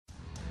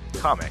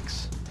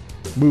Comics.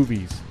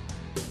 Movies.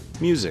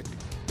 Music.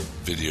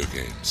 Video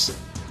games.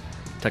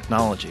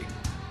 Technology.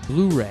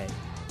 Blu-ray.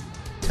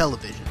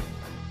 Television.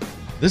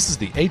 This is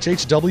the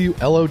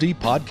HHW LOD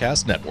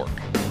Podcast Network.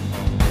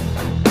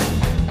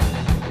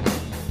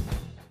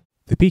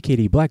 The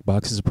PKD Black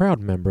Box is a proud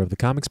member of the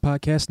Comics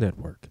Podcast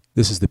Network.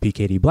 This is the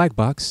PKD Black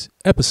Box,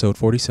 episode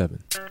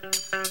 47.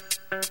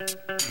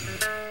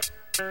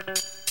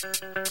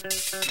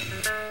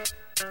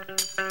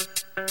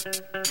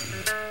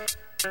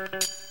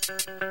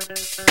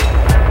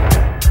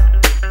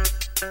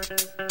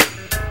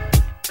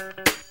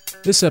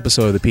 This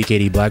episode of the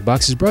PKD Black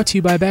Box is brought to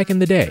you by Back in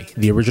the Day,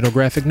 the original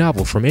graphic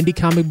novel from indie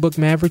comic book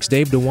mavericks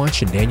Dave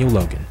DeWanch and Daniel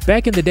Logan.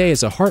 Back in the Day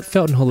is a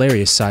heartfelt and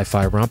hilarious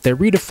sci-fi romp that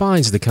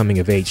redefines the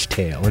coming-of-age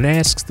tale and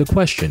asks the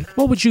question,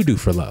 what would you do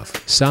for love?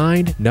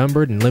 Signed,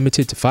 numbered, and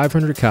limited to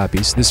 500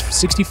 copies, this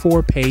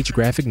 64-page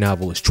graphic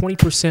novel is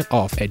 20%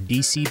 off at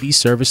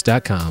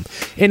dcbservice.com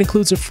and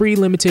includes a free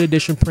limited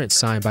edition print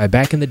signed by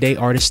Back in the Day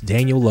artist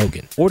Daniel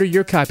Logan. Order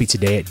your copy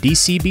today at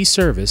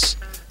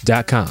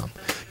dcbservice.com.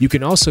 You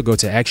can also go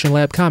to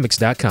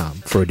actionlabcomics.com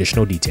for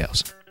additional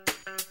details.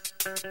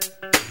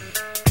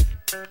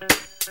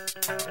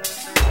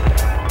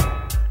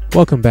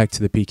 Welcome back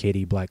to the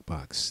PKD Black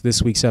Box.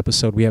 This week's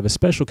episode, we have a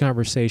special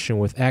conversation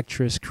with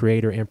actress,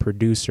 creator, and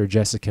producer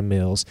Jessica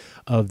Mills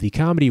of the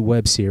comedy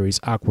web series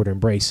Awkward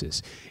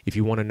Embraces. If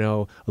you want to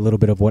know a little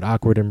bit of what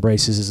Awkward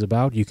Embraces is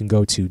about, you can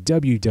go to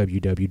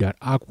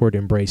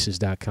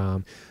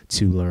www.awkwardembraces.com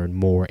to learn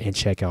more and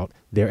check out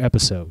their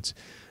episodes.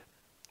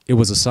 It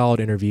was a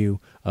solid interview,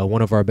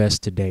 one of our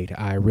best to date.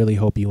 I really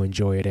hope you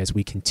enjoy it as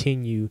we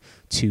continue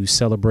to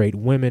celebrate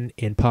women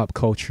in pop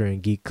culture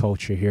and geek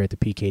culture here at the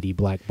PKD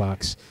Black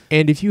Box.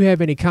 And if you have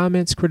any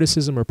comments,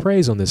 criticism, or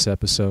praise on this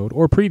episode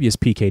or previous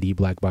PKD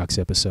Black Box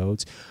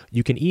episodes,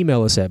 you can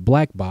email us at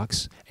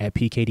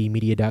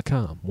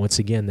blackbox@pkdmedia.com. Once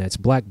again, that's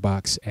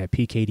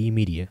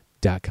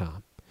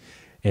blackbox@pkdmedia.com.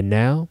 And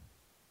now,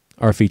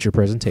 our feature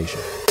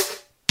presentation.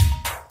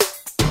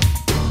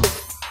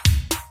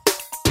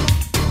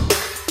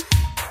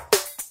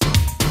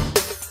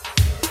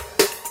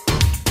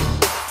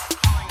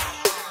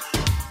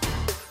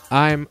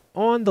 I'm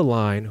on the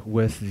line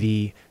with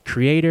the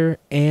creator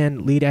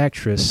and lead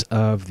actress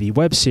of the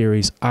web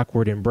series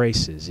Awkward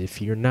Embraces.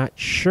 If you're not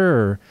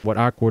sure what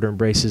Awkward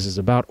Embraces is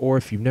about, or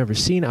if you've never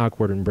seen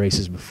Awkward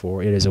Embraces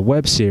before, it is a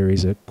web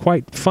series, a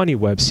quite funny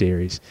web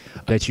series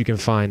that you can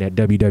find at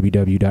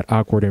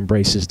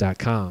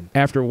www.awkwardembraces.com.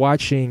 After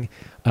watching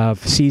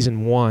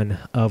season 1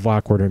 of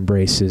Awkward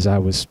Embraces, I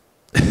was,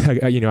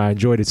 I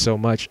enjoyed it so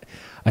much.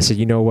 I said,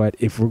 you know what,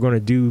 if we're going to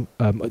do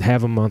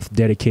have a month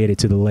dedicated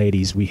to the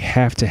ladies, we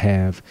have to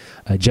have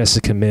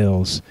Jessica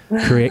Mills,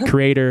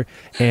 creator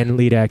and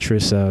lead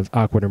actress of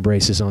Awkward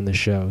Embraces, on the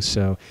show.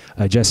 So,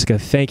 Jessica,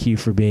 thank you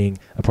for being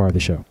a part of the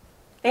show.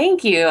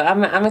 Thank you.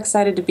 I'm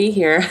excited to be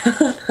here.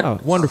 Oh,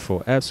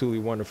 wonderful.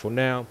 Absolutely wonderful.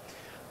 Now,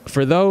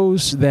 for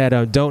those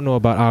that don't know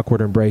about Awkward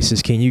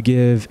Embraces, can you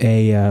give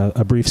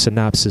a brief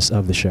synopsis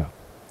of the show?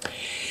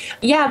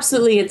 Yeah,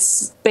 absolutely.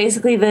 It's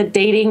basically the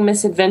dating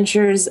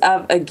misadventures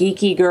of a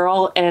geeky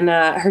girl and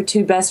her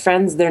two best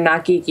friends. They're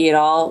not geeky at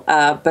all,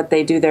 but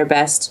they do their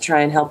best to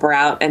try and help her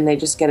out, and they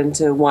just get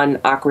into one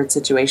awkward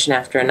situation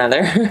after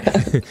another.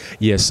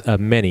 Yes,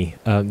 many.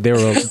 There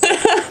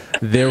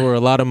were a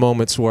lot of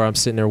moments where I'm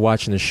sitting there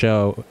watching the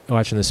show,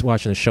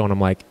 and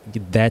I'm like,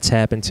 that's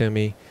happened to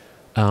me.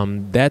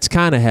 That's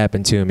kind of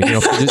happened to me,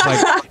 just like,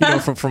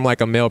 from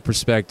like a male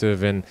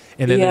perspective, and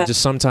then there's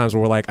just sometimes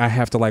where like I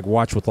have to like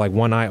watch with like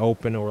one eye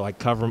open or like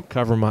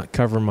cover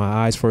my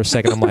eyes for a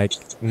second. I'm like,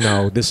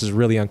 no, this is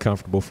really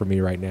uncomfortable for me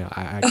right now.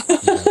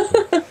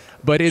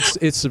 But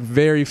it's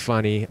very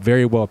funny,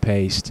 very well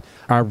paced.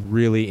 I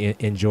really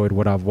enjoyed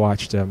what I've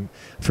watched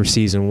for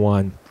season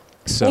 1.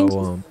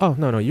 So, oh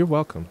no, you're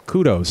welcome.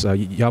 Kudos,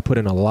 y'all put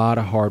in a lot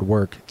of hard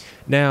work.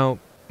 Now,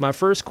 my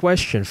first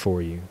question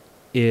for you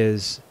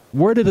is,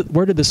 Where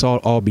did this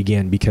all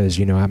begin? Because,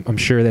 I'm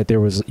sure that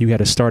you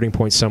had a starting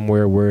point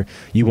somewhere where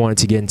you wanted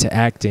to get into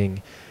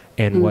acting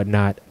and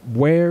whatnot.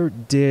 Where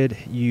did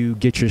you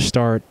get your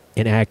start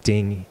in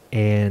acting,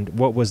 and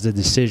what was the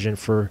decision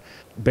for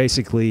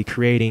basically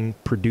creating,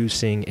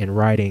 producing, and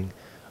writing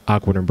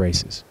Awkward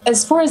Embraces?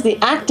 As far as the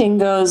acting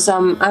goes,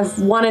 I've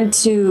wanted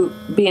to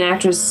be an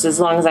actress as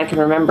long as I can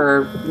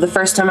remember. The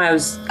first time I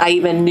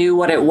even knew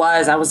what it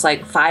was, I was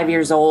like 5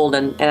 years old,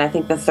 and I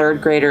think the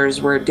third graders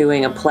were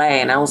doing a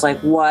play, and I was like,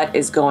 what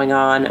is going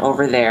on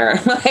over there?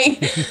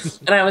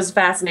 And I was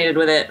fascinated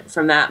with it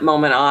from that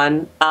moment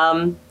on.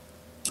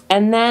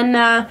 And then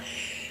I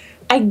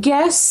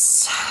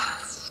guess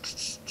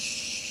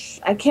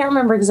I can't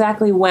remember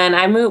exactly when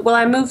I moved. Well,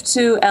 I moved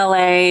to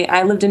LA.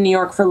 I lived in New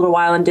York for a little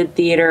while and did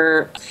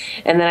theater.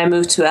 And then I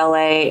moved to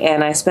LA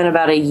and I spent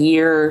about a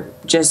year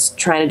just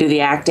trying to do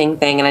the acting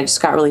thing. And I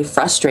just got really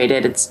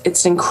frustrated.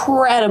 It's an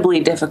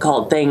incredibly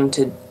difficult thing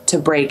to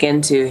break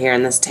into here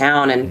in this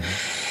town. And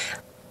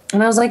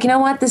I was like, you know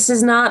what? This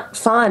is not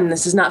fun.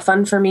 This is not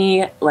fun for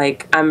me.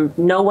 Like,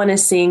 no one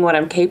is seeing what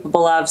I'm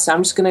capable of. So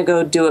I'm just going to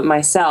go do it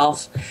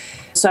myself.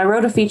 So I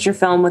wrote a feature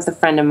film with a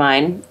friend of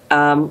mine,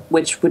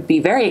 which would be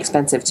very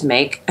expensive to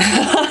make.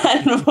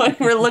 And when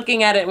we were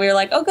looking at it, we were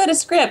like, oh, good, a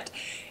script.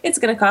 It's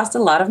going to cost a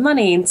lot of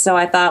money. And so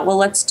I thought, well,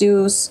 let's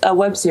do a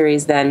web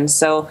series then.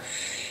 So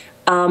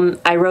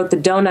I wrote the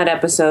Donut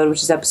episode,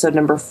 which is episode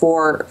number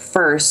 4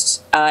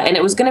 first. And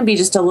it was going to be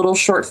just a little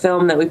short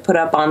film that we put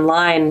up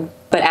online.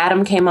 But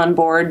Adam came on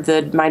board,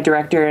 my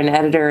director and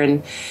editor,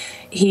 and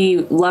he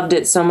loved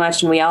it so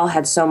much, and we all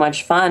had so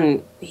much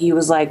fun. He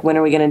was like, when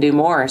are we going to do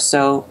more?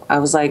 So I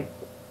was like,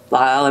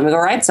 well, let me go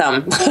write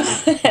some.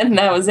 And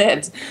that was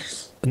it.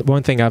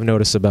 One thing I've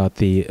noticed about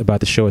the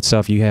show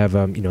itself, you have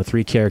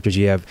 3 characters.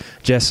 You have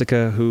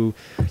Jessica, who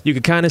you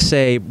could kind of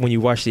say when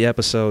you watch the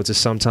episodes is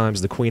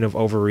sometimes the queen of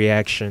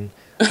overreaction,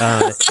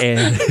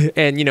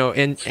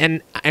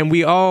 and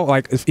we all,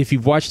 like, if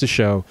you've watched the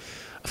show,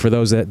 for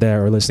those that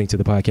are listening to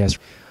the podcast,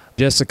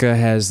 Jessica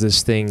has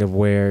this thing of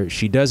where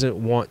she doesn't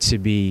want to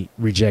be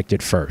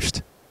rejected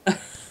first.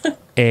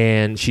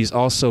 And she's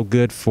also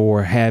good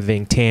for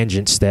having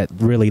tangents that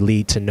really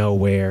lead to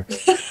nowhere.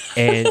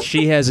 And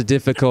she has a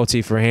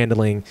difficulty for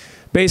handling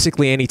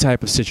basically any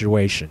type of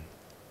situation.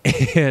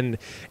 And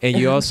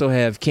you also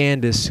have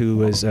Candace,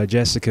 who is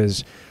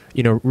Jessica's,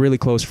 really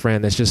close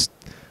friend. That's just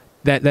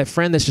that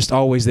friend that's just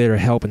always there to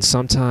help, and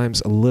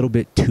sometimes a little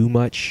bit too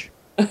much.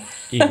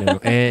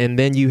 And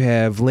then you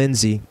have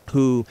Lindsay,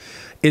 who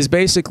is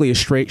basically a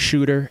straight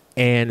shooter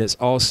and is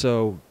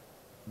also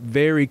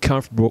very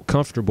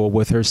comfortable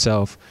with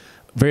herself,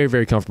 very,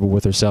 very comfortable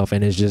with herself,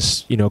 and is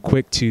just,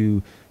 quick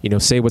to,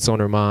 say what's on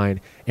her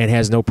mind and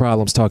has no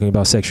problems talking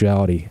about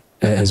sexuality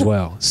as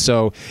well.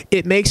 So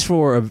it makes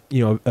for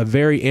a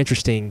very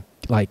interesting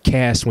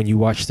cast when you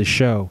watch the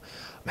show.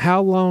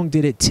 How long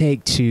did it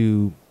take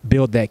to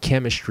build that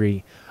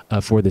chemistry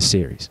for the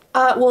series?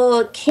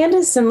 Well,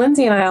 Candace and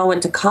Lindsay and I all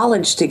went to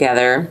college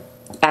together,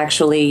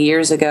 actually,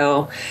 years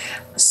ago.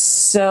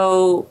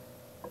 So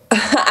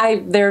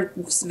they're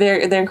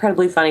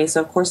incredibly funny.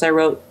 So of course I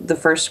wrote the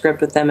first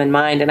script with them in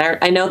mind. And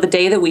I know the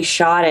day that we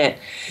shot it,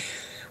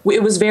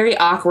 it was very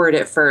awkward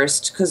at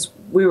first because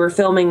we were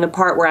filming the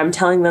part where I'm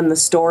telling them the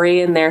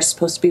story and we're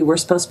supposed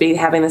to be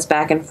having this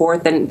back and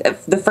forth. And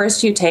the first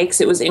few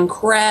takes, it was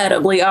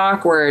incredibly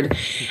awkward.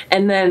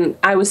 And then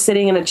I was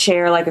sitting in a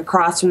chair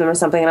across from them or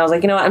something. And I was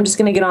like, I'm just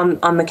going to get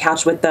on the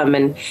couch with them.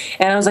 And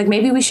I was like,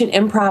 maybe we should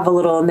improv a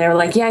little. And they were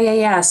like,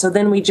 yeah. So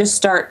then we just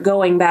start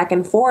going back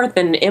and forth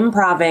and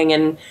improvising.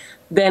 And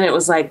then it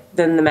was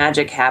then the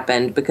magic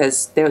happened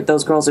because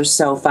those girls are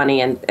so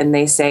funny and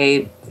they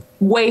say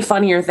way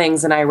funnier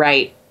things than I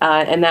write.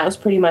 And that was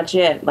pretty much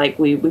it.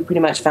 We pretty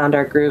much found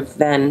our groove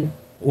then.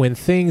 When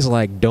things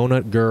like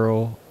Donut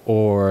Girl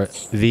or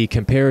the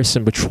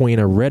comparison between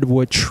a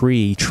redwood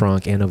tree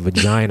trunk and a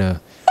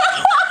vagina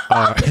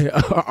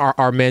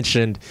are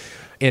mentioned,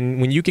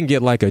 and when you can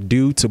get a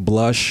dude to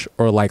blush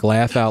or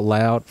laugh out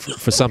loud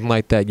for something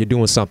like that, you're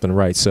doing something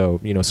right. So,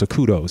 so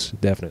kudos,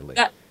 definitely.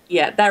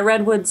 That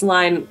Redwoods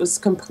line was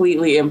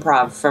completely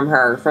improv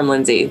from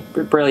Lindsay.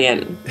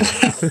 Brilliant.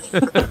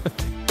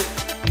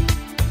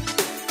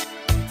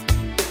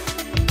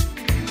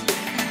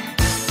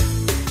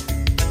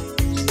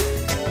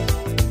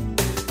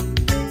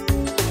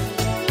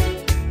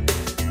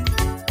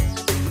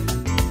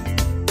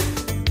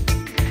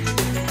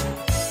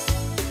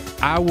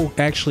 I will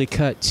actually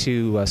cut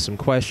to some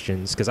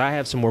questions because I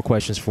have some more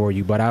questions for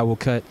you, but I will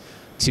cut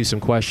to some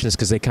questions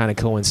because they kind of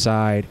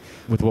coincide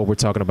with what we're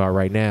talking about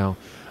right now.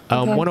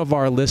 Okay. One of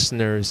our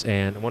listeners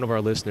and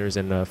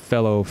a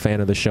fellow fan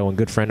of the show and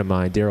good friend of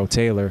mine, Daryl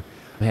Taylor,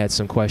 had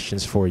some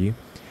questions for you.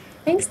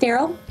 Thanks,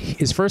 Daryl.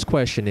 His first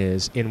question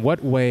is, in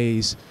what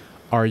ways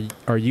are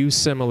you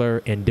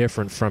similar and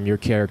different from your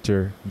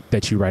character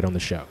that you write on the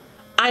show?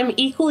 I'm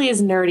equally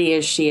as nerdy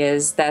as she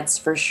is, that's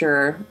for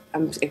sure.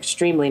 I'm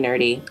extremely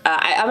nerdy.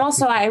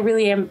 I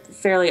really am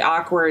fairly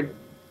awkward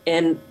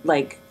and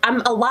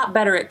I'm a lot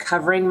better at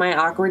covering my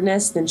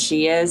awkwardness than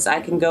she is.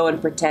 I can go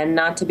and pretend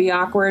not to be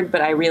awkward,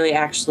 but I really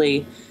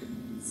actually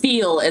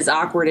feel as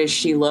awkward as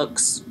she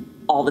looks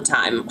all the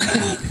time.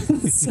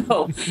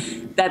 So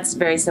that's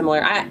very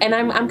similar.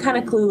 I'm kind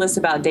of clueless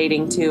about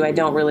dating too. I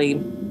don't really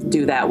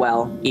do that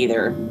well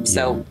either.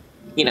 So,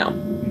 No.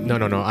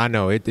 I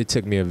know. It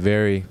took me a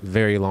very,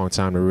 very long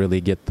time to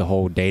really get the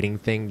whole dating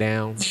thing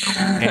down.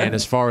 And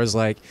as far as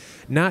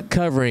not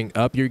covering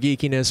up your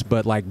geekiness,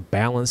 but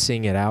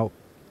balancing it out,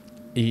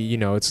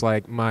 it's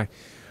my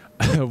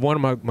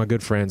one of my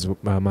good friends,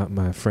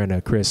 my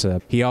friend Chris,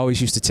 he always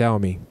used to tell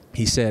me,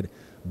 he said,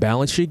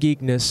 balance your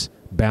geekness,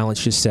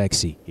 balance your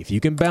sexy. If you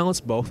can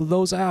balance both of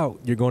those out,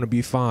 you're going to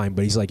be fine.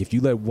 But he's like, if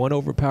you let one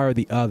overpower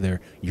the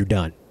other, you're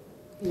done.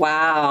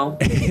 Wow.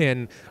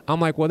 And I'm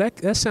like, well,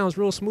 that sounds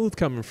real smooth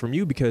coming from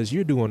you because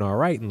you're doing all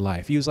right in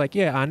life. He was like,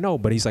 yeah, I know.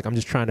 But he's like, I'm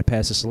just trying to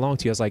pass this along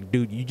to you. I was like,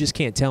 dude, you just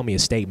can't tell me a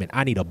statement.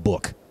 I need a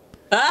book.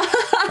 All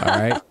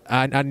right,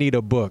 I need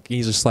a book.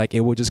 He's just like, it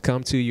will just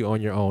come to you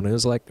on your own. And it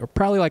was like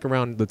probably like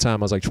around the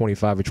time I was like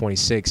 25 or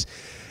 26.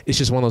 It's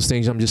just one of those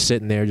things. I'm just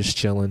sitting there, just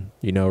chilling,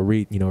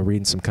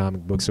 reading some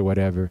comic books or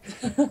whatever,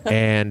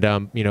 and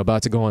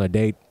about to go on a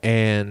date,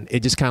 and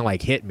it just kind of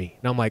like hit me,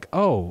 and I'm like,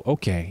 oh,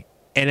 okay.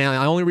 And the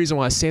only reason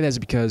why I say that is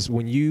because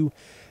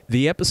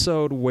the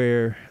episode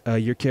where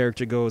your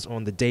character goes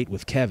on the date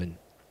with Kevin,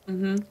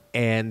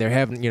 and they're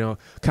having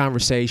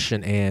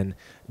conversation, and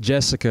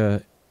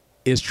Jessica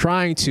is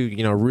trying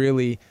to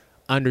really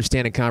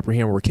understand and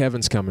comprehend where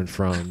Kevin's coming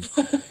from.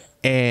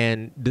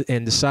 And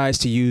decides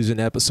to use an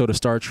episode of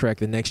Star Trek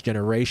The Next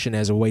Generation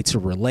as a way to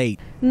relate.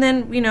 And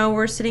then,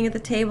 we're sitting at the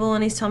table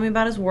and he's telling me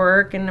about his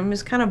work, and it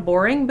was kind of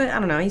boring, but I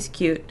don't know, he's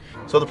cute.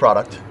 So the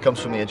product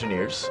comes from the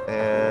engineers,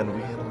 and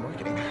we handle the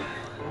marketing.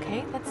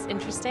 Okay, that's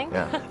interesting.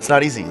 Yeah, it's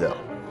not easy though.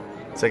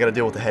 So I got to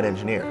deal with the head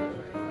engineer,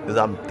 because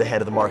I'm the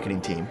head of the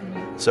marketing team.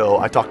 So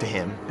I talk to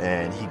him,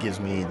 and he gives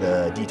me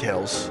the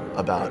details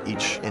about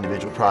each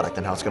individual product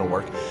and how it's going to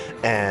work.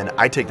 And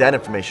I take that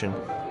information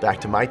back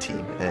to my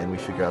team, and we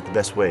figure out the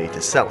best way to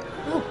sell it.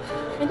 Oh,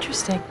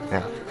 interesting.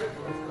 Yeah.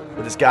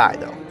 But this guy,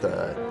 though,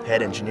 the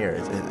head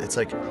engineer, it's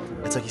like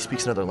he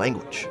speaks another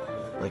language.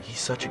 Like, he's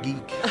such a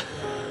geek.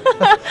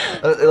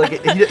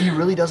 He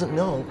really doesn't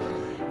know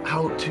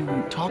how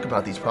to talk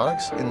about these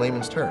products in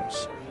layman's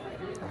terms.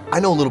 I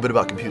know a little bit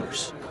about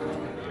computers,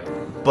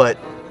 but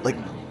like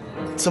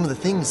some of the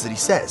things that he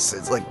says,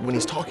 it's like when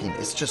he's talking,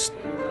 it's just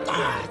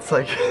it's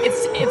like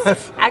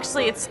it's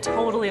actually it's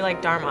totally like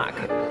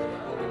Darmok.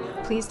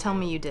 Please tell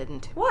me you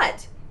didn't.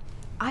 What?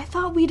 I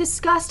thought we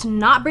discussed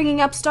not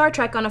bringing up Star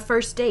Trek on a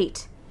first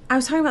date. I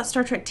was talking about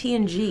Star Trek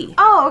TNG.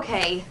 Oh,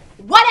 okay.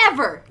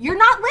 Whatever. You're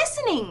not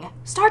listening.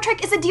 Star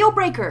Trek is a deal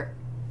breaker.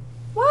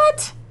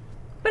 What?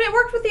 But it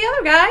worked with the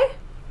other guy.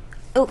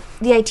 Oh,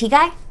 the IT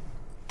guy?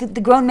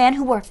 The grown man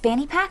who wore a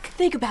fanny pack?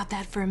 Think about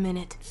that for a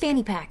minute.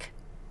 Fanny pack.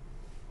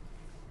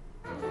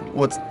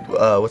 what's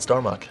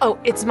Darmok? Oh,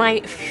 it's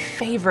my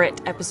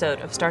favorite episode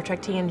of Star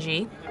Trek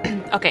TNG.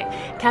 Okay,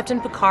 Captain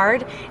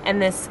Picard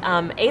and this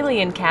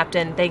alien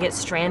captain, they get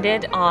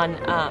stranded on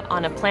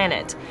a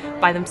planet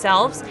by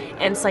themselves,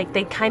 and it's like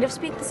they kind of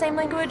speak the same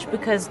language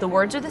because the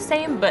words are the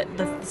same, but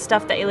the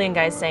stuff the alien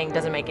guy is saying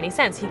doesn't make any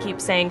sense. He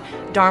keeps saying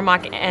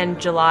Darmok and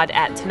Jalad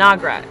at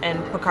Tanagra,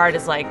 and Picard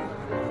is like,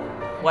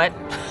 what?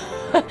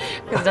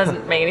 Because it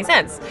doesn't make any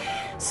sense.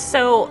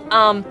 So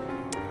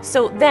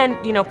then,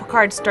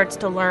 Picard starts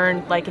to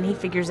learn, and he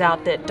figures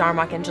out that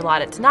Darmok and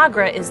Jalad at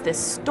Tanagra is this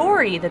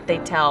story that they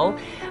tell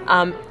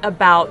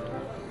about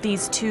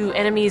these two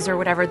enemies or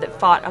whatever that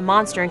fought a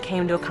monster and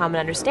came to a common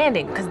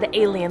understanding, because the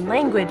alien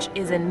language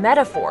is in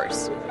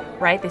metaphors,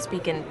 right? They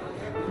speak in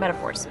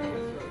metaphors.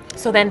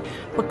 So then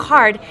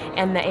Picard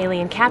and the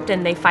alien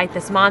captain, they fight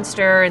this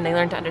monster and they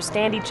learn to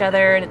understand each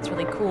other, and it's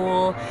really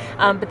cool.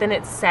 But then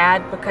it's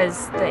sad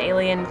because the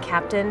alien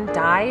captain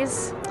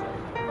dies.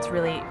 It's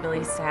really,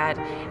 really sad.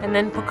 And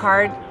then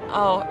Picard,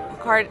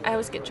 I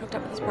always get choked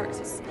up with this part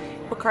because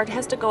Picard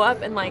has to go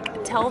up and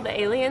tell the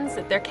aliens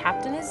that their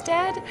captain is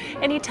dead,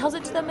 and he tells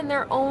it to them in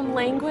their own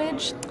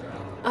language.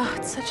 Oh,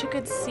 it's such a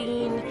good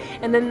scene.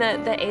 And then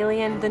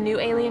the new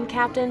alien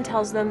captain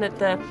tells them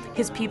that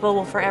his people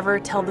will forever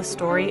tell the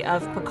story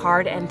of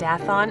Picard and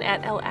Dathon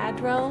at El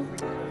Adro.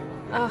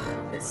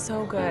 Oh, it's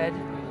so good.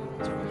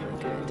 It's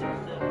really good.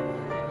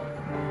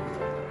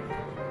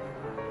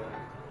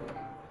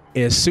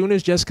 As soon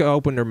as Jessica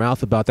opened her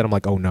mouth about that, I'm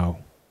like, oh no.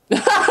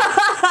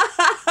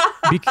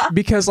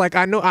 Because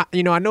I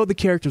know the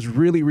character's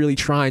really, really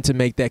trying to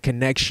make that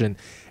connection.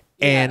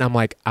 And I'm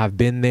like, I've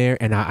been there,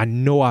 and I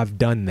know I've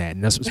done that.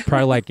 And that's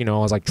probably I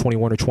was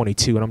 21 or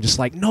 22, and I'm just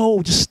like,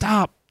 no, just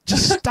stop.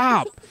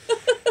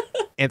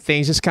 And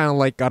things just kind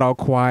of got all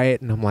quiet,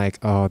 and I'm like,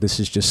 oh,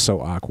 this is just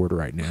so awkward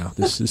right now.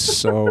 This is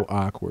so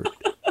awkward.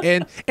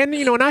 And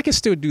I can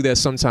still do that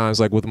sometimes.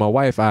 With my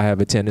wife, I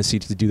have a tendency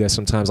to do that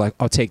sometimes.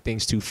 I'll take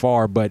things too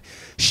far, but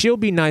she'll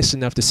be nice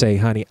enough to say,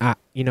 honey, I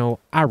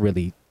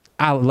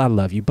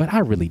love you, but I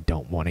really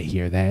don't want to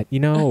hear that,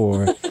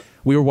 Or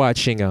we were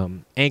watching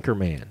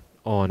Anchorman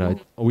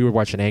we were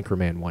watching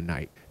Anchorman one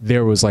night.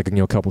 There was a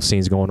couple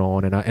scenes going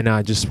on, and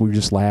we were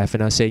just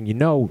laughing. I said,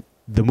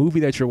 the movie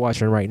that you're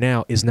watching right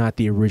now is not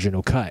the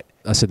original cut.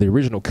 I said the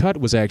original cut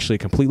was actually a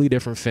completely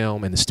different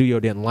film, and the studio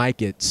didn't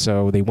like it,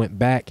 so they went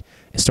back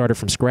and started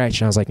from scratch.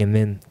 And I was like, and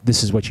then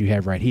this is what you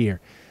have right here.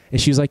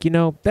 And she was like,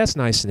 that's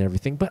nice and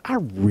everything, but I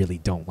really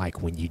don't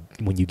like when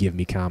you give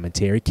me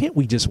commentary. Can't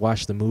we just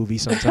watch the movie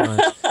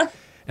sometimes?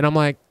 And I'm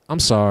like, I'm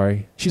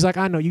sorry. She's like,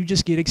 I know, you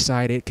just get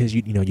excited because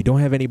you don't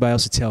have anybody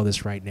else to tell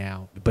this right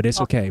now, but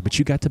it's okay. But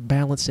you got to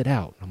balance it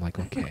out. I'm like,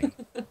 okay.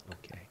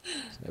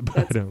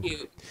 That's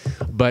cute.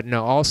 But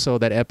no, also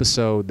that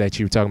episode that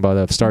you were talking about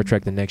of Star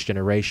Trek: The Next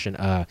Generation,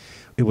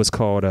 it was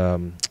called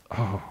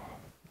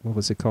what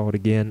was it called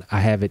again? I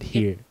have it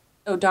here.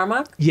 Oh,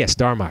 Darmok? Yes,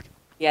 Darmok.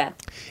 Yeah.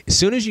 As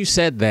soon as you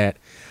said that,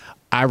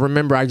 I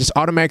remember I just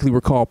automatically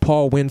recall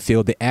Paul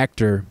Winfield, the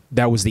actor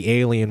that was the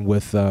alien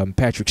with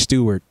Patrick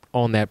Stewart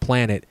on that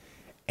planet,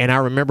 and I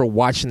remember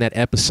watching that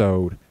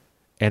episode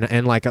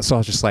And like, so I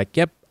was just like,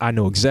 yep, I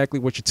know exactly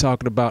what you're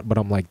talking about, but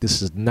I'm like,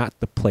 this is not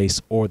the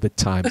place or the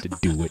time to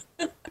do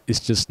it. It's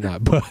just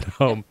not. But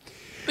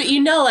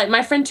like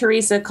my friend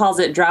Teresa calls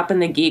it dropping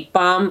the geek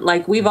bomb.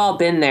 Like we've all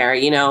been there,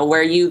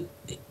 where you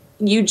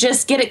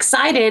just get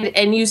excited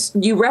and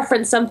you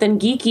reference something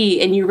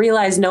geeky and you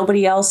realize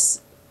nobody else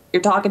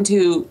you're talking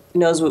to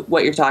knows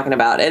what you're talking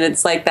about. And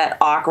it's like that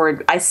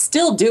awkward, I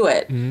still do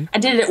it. Mm-hmm. I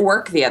did it at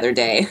work the other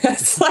day.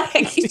 It's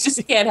like, you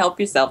just can't help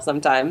yourself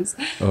sometimes.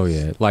 Oh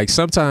yeah. Like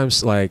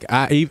sometimes, like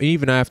I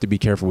have to be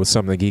careful with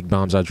some of the geek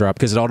bombs I drop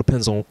because it all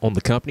depends on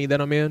the company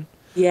that I'm in.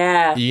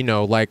 Yeah.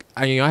 Like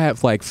I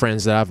have like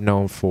friends that I've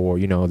known for,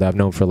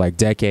 like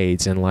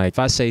decades. And like if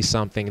I say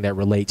something that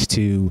relates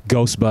to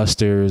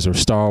Ghostbusters or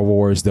Star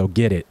Wars, they'll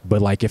get it.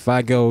 But like if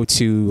I go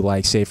to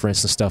like, say, for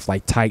instance, stuff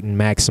like Titan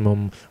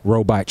Maximum,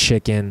 Robot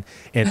Chicken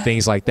and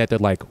things like that, they're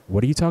like,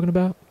 what are you talking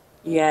about?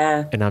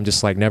 Yeah. And I'm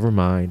just like, never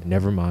mind.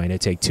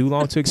 It take too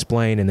long to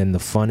explain. And then the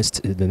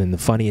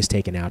funny is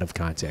taken out of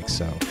context.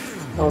 So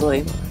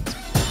totally.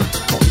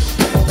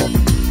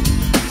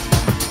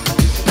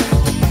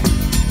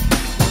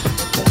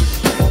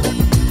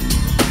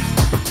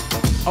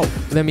 Oh,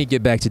 let me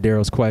get back to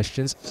Daryl's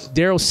questions.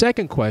 Daryl's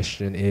second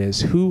question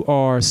is, who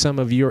are some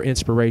of your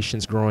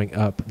inspirations growing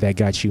up that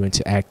got you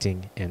into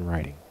acting and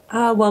writing?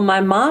 Well, my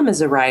mom is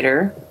a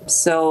writer,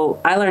 so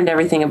I learned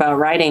everything about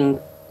writing,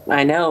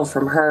 I know,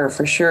 from her,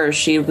 for sure.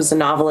 She was a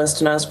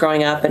novelist when I was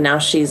growing up, and now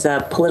she's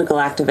a political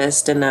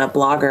activist and a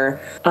blogger.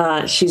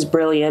 She's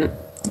brilliant.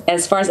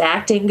 As far as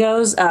acting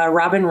goes,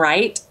 Robin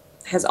Wright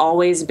has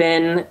always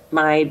been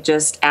my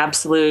just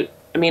absolute...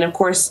 I mean, of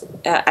course,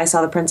 I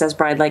saw The Princess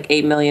Bride like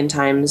 8 million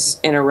times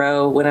in a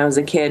row when I was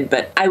a kid,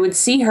 but I would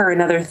see her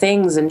in other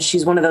things, and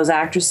she's one of those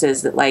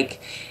actresses that,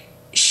 like,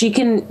 she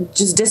can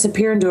just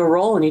disappear into a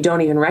role and you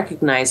don't even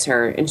recognize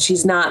her. And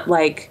she's not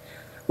like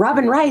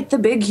Robin Wright, the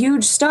big,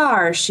 huge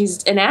star.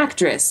 She's an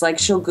actress. Like,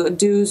 she'll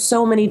do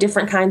so many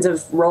different kinds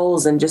of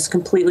roles and just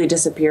completely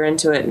disappear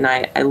into it, and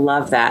I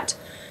love that.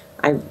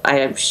 I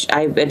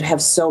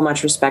have so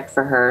much respect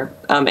for her.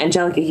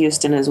 Angelica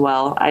Houston as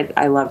well.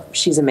 I love.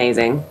 She's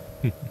amazing.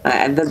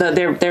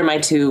 They're my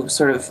two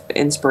sort of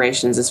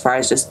inspirations as far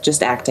as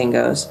just acting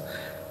goes.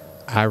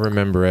 I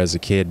remember as a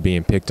kid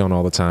being picked on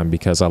all the time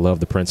because I love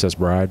The Princess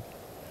Bride.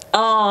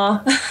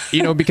 Aw.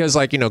 because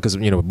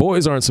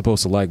boys aren't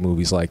supposed to like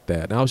movies like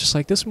that. And I was just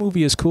like, this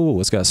movie is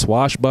cool. It's got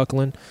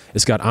swashbuckling.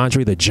 It's got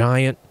Andre the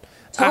Giant.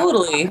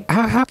 Totally.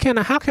 How can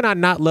I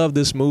not love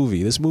this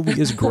movie? This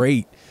movie is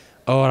great.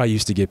 Oh, I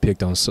used to get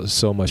picked on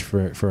so much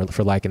for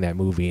liking that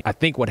movie. I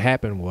think what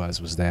happened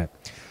was that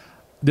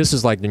this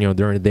is like,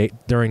 during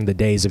the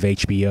days of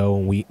HBO,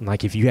 and we,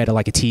 like, if you had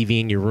like a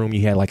TV in your room,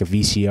 you had like a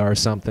VCR or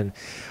something.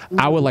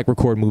 I would like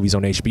record movies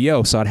on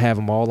HBO, so I'd have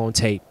them all on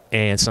tape,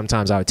 and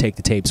sometimes I would take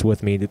the tapes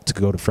with me to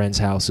go to friends'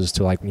 houses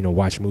to, like,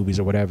 watch movies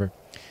or whatever.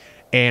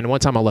 And one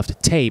time I left a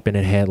tape, and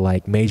it had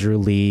like Major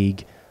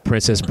League,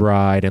 Princess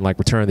Bride, and like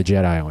Return of the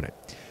Jedi on it.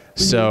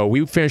 So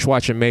we finished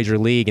watching Major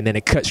League, and then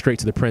it cut straight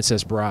to The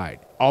Princess Bride.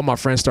 All my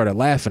friends started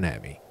laughing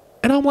at me.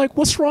 And I'm like,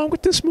 what's wrong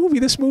with this movie?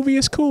 This movie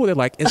is cool. They're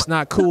like, it's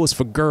not cool. It's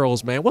for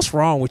girls, man. What's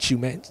wrong with you,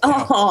 man?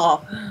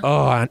 Oh,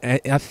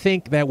 I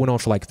think that went on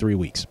for like 3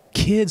 weeks.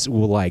 Kids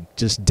will like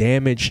just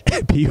damage,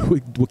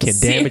 people can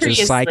damage your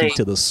psyche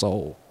to the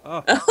soul.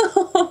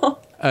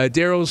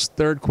 Daryl's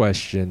third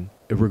question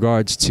in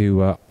regards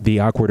to the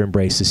Awkward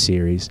Embraces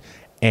series.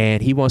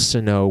 And he wants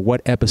to know,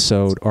 what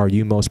episode are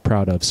you most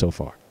proud of so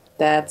far?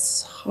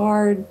 That's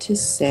hard to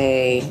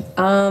say.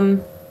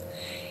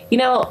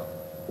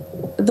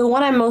 The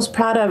one I'm most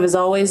proud of is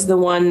always the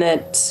one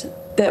that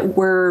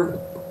we're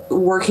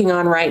working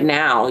on right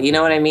now. You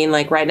know what I mean?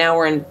 Like right now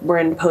we're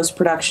in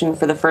post-production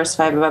for the first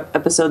 5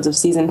 episodes of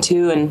season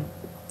 2, and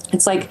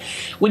it's like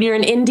when you're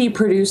an indie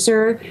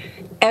producer,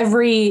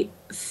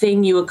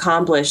 everything you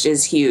accomplish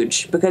is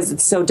huge because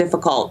it's so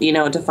difficult,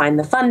 to find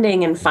the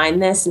funding and find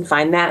this and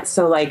find that.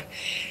 So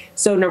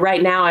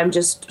right now I'm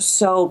just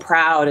so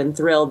proud and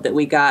thrilled that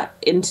we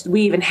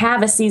even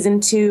have a season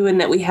 2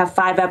 and that we have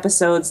 5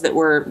 episodes that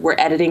we're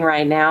editing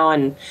right now,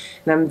 and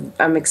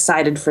I'm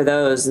excited for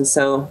those. And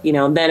so,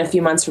 then a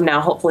few months from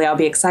now, hopefully I'll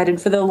be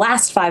excited for the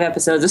last 5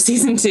 episodes of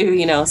season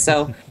 2,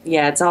 so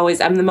yeah,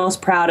 I'm the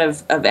most proud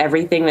of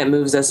everything that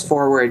moves us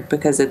forward,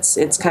 because it's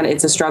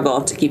a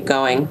struggle to keep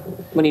going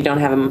when you don't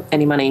have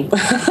any money.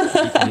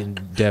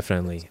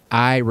 Definitely.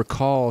 I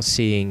recall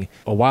seeing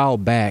a while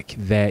back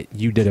that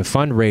you did a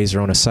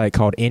fundraiser on a site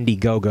called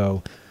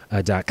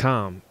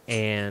Indiegogo.com.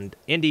 And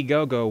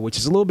Indiegogo, which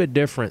is a little bit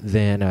different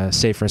than,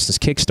 say, for instance,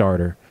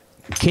 Kickstarter.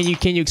 Can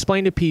you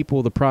explain to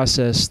people the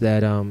process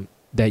that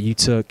you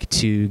took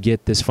to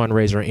get this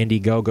fundraiser on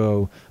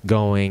Indiegogo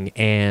going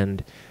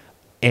and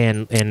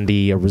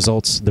the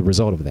result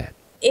of that?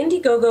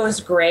 Indiegogo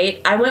is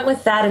great. I went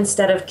with that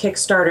instead of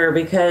Kickstarter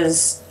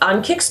because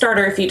on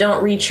Kickstarter, if you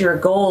don't reach your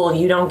goal,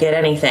 you don't get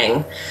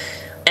anything.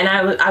 And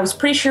I was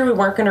pretty sure we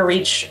weren't going to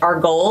reach our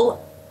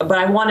goal, but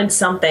I wanted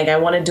something. I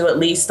wanted to at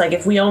least, like,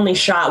 if we only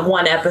shot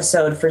 1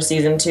 episode for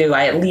season 2,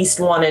 I at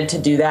least wanted to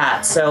do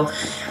that. So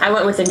I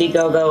went with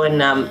Indiegogo,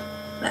 and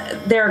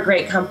they're a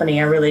great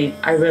company. I really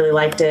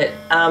liked it.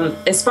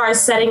 As far as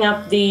setting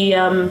up the,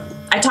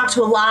 I talked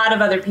to a lot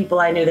of other people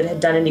I knew that had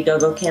done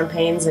Indiegogo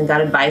campaigns and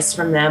got advice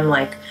from them,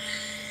 like,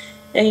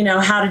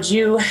 how did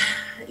you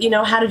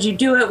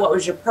do it? What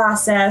was your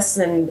process?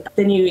 And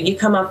then you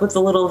come up with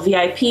the little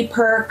VIP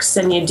perks,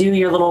 and you do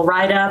your little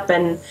write-up,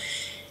 and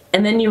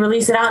then you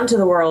release it out into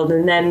the world.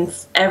 And then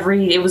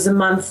it was a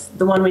month.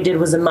 The one we did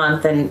was a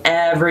month, and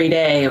every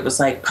day it was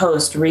like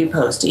post,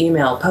 repost,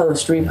 email,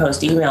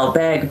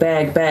 beg,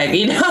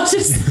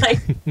 just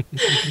like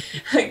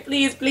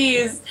please,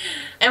 please.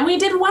 And we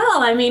did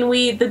well. I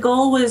mean, the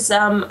goal was,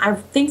 I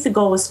think the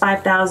goal was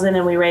 5,000,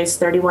 and we raised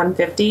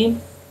 3,150,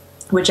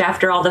 which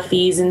after all the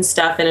fees and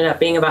stuff ended up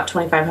being about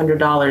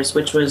 $2,500,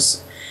 which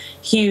was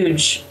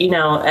huge,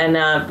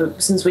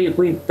 and since we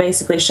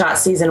basically shot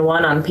season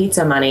 1 on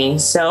pizza money,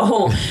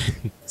 so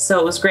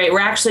it was great. We're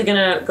actually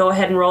gonna go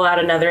ahead and roll out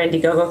another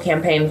Indiegogo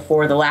campaign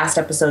for the last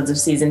episodes of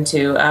season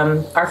 2.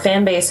 Our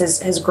fan base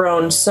has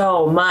grown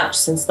so much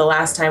since the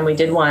last time we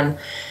did one.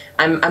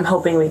 I'm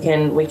hoping we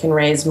can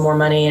raise more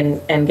money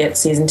and get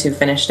season 2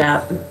 finished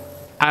up.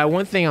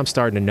 One thing I'm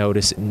starting to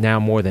notice now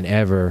more than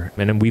ever,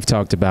 and we've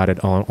talked about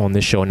it on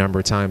this show a number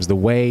of times, the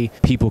way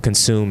people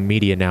consume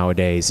media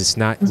nowadays,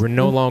 we're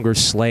no longer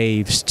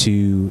slaves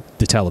to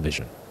the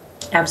television.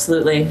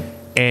 Absolutely.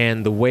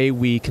 And the way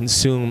we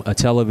consume a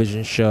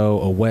television show,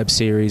 a web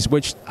series,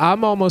 which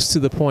I'm almost to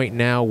the point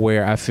now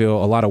where I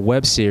feel a lot of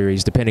web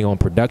series, depending on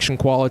production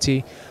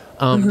quality,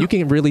 you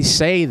can really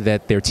say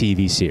that they're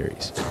TV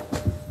series.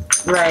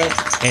 Right.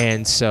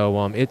 And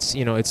so it's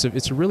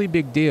a really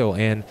big deal.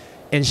 And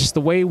it's just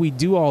the way we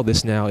do all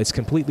this now, it's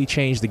completely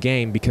changed the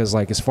game, because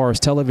like as far as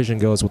television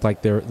goes with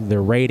like their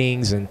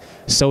ratings, and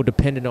so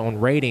dependent on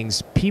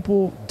ratings,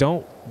 people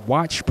don't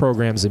watch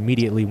programs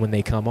immediately when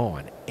they come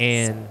on.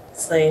 And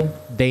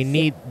they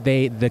need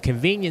the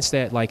convenience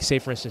that, like, say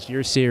for instance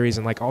your series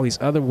and like all these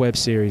other web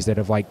series that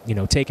have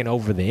taken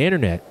over the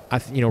internet,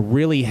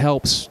 really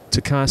helps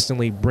to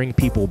constantly bring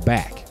people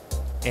back,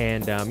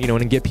 and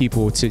and get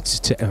people to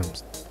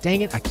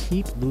dang it, I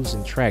keep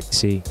losing track.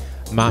 See,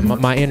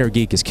 my inner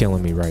geek is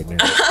killing me right now.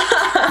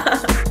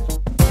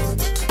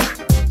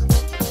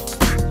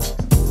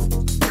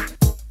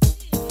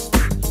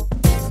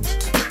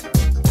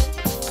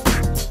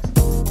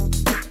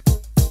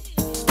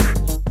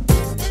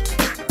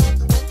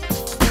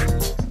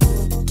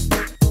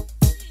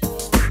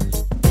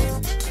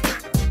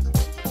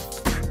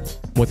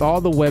 With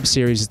all the web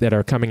series that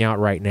are coming out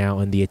right now,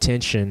 and the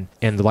attention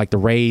and the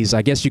raise,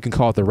 I guess you can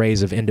call it the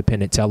raise of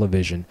independent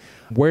television,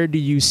 where do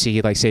you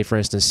see, like, say for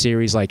instance,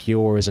 series like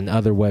yours and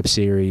other web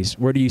series,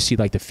 where do you see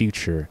like the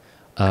future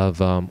of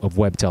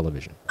web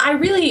television?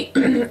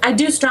 I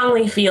do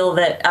strongly feel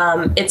that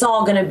it's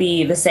all going to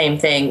be the same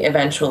thing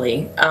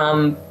eventually.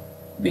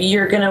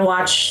 You're going to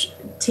watch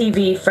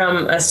TV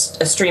from a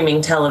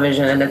streaming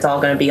television, and it's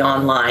all going to be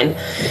online.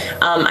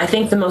 I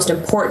think the most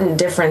important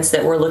difference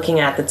that we're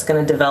looking at that's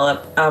going to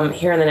develop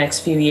here in the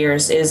next few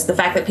years is the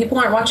fact that people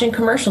aren't watching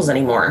commercials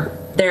anymore.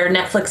 They're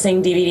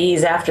Netflixing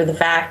DVDs after the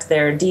fact,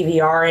 they're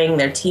DVRing,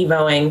 they're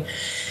TiVoing.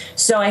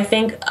 So I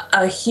think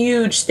a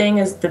huge thing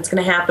that's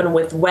going to happen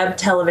with web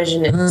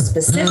television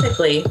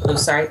specifically, oh,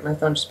 sorry, my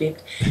phone just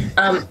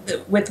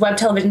beeped, with web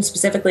television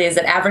specifically, is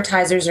that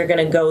advertisers are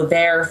going to go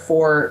there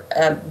for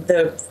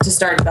to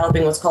start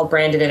developing what's called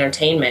branded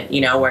entertainment,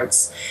 where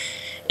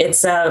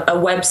it's a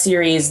web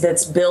series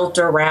that's built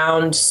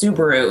around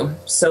Subaru,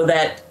 so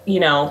that,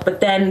 but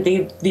then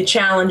the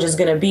challenge is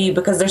going to be,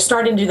 because they're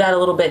starting to do that a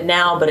little bit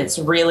now, but it's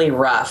really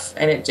rough,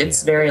 and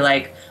it's very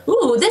like,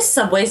 ooh, this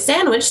Subway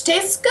sandwich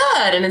tastes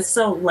good, and it's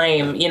so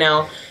lame,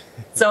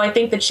 So I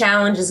think the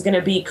challenge is going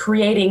to be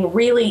creating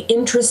really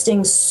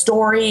interesting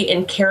story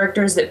and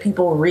characters that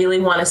people really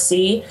want to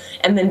see,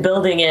 and then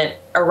building it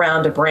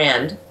around a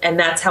brand. And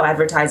that's how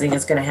advertising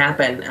is going to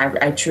happen,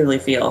 I truly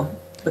feel.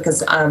 Because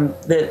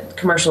the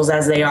commercials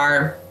as they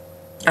are,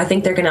 I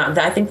think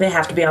they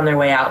have to be on their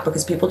way out,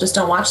 because people just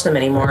don't watch them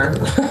anymore.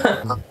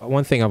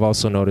 One thing I've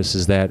also noticed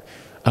is that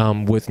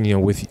with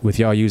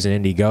y'all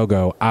using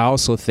Indiegogo, I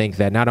also think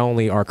that not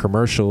only are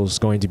commercials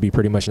going to be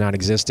pretty much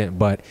non-existent,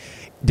 but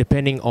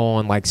depending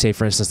on, like, say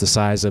for instance, the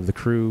size of the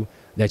crew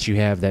that you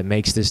have that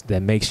makes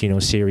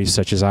series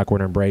such as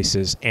Awkward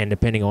Embraces, and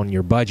depending on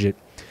your budget,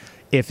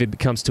 if it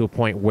becomes to a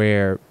point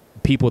where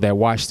people that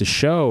watch the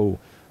show,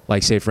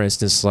 like, say for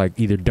instance, like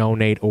either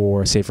donate,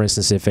 or say for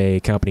instance if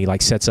a company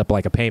like sets up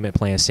like a payment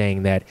plan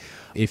saying that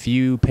if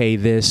you pay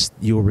this,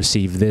 you'll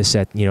receive this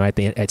at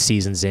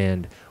season's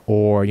end,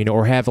 or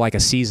or have like a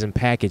season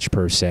package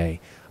per se,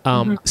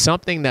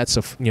 something that's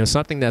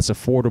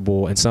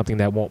affordable and something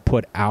that won't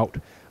put out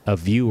a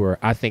viewer.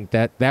 I think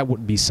that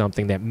would be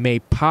something that may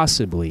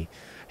possibly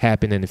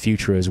happen in the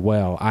future as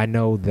well. I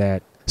know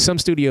that some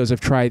studios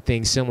have tried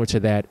things similar to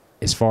that,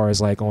 as far as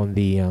like on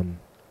the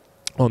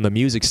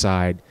music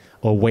side,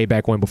 or way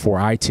back when, before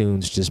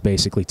iTunes just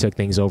basically took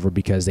things over,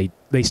 because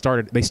they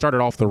started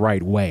off the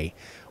right way,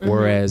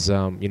 whereas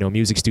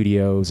music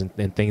studios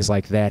and things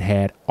like that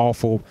had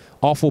awful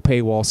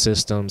paywall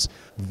systems,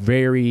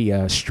 very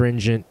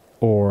stringent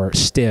or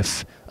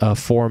stiff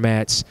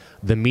formats.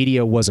 The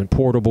media wasn't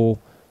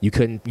portable. You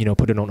couldn't,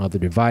 put it on other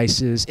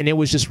devices, and it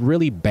was just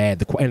really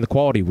bad. And the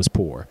quality was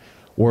poor.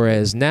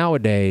 Whereas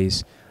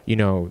nowadays,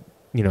 the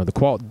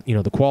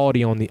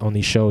quality on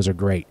these shows are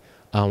great.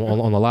 On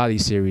a lot of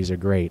these series are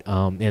great.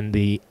 And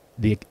the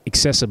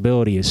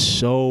accessibility is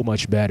so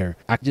much better.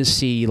 I just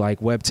see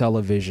like web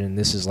television.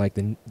 This is like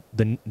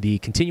the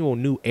continual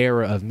new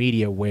era of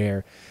media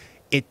where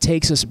it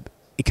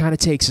kind of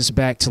takes us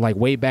back to like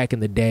way back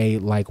in the day,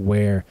 like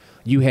where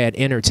you had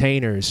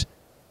entertainers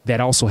that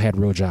also had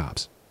real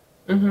jobs.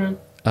 Mm-hmm.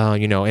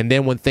 And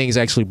then when things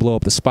actually blow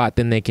up the spot,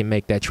 then they can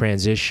make that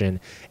transition,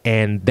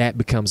 and that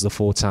becomes the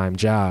full-time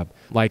job.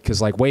 Like,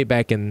 cause like way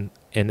back in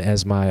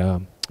as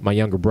my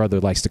younger brother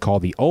likes to call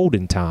the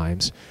olden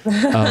times,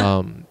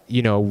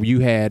 you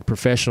had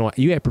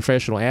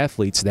professional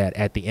athletes that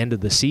at the end of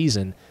the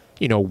season,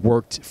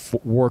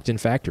 worked in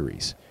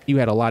factories. You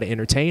had a lot of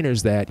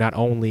entertainers that not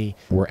only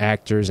were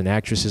actors and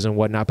actresses and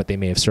whatnot, but they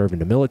may have served in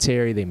the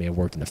military, they may have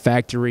worked in a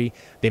factory,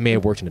 they may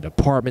have worked in a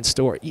department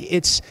store.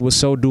 It was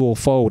so dual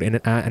fold, and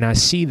I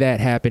see that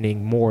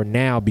happening more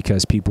now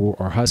because people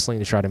are hustling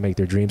to try to make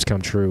their dreams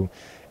come true,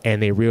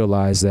 and they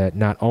realize that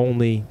not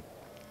only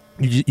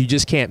you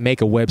just can't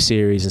make a web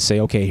series and say,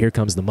 okay, here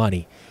comes the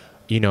money.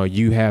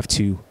 You have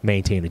to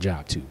maintain a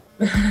job too.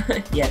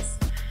 Yes.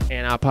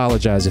 And I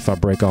apologize if I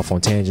break off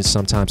on tangents.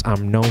 Sometimes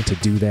I'm known to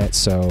do that.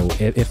 So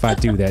if I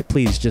do that,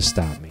 please just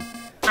stop me.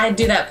 I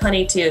do that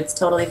plenty too. It's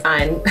totally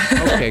fine.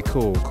 Okay,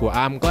 cool.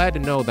 I'm glad to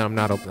know that I'm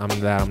not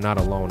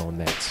alone on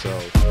that. So.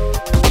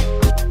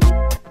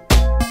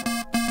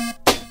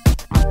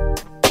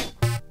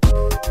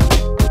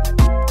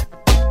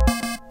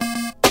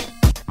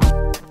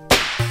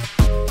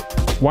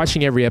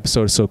 Watching every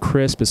episode is so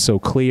crisp, it's so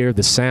clear,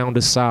 the sound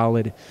is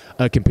solid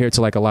compared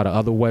to like a lot of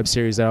other web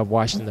series that I've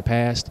watched in the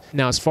past.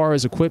 Now, as far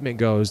as equipment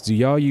goes, do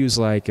y'all use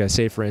like,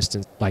 say for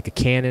instance, like a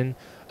Canon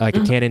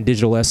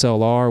digital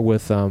SLR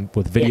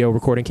with video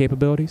recording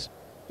capabilities?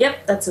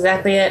 Yep, that's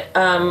exactly it.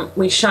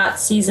 We shot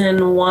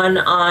season 1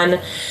 on...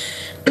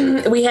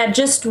 we had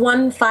just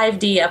one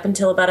 5D up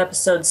until about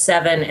episode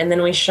 7, and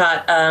then we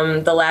shot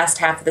the last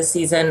half of the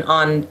season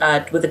on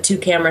with a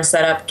 2-camera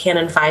setup,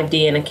 Canon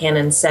 5D and a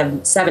Canon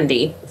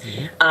 7D.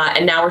 Mm-hmm.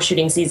 And now we're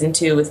shooting season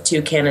 2 with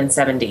 2 Canon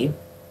 7D.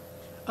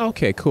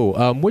 Okay,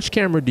 cool. Which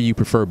camera do you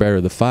prefer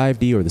better, the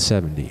 5D or the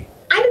 7D?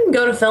 I didn't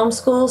go to film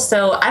school,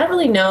 so I don't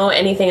really know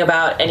anything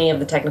about any of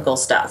the technical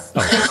stuff.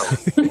 Oh.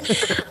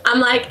 I'm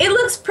like, it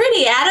looks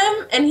pretty,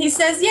 Adam. And he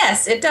says,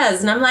 yes, it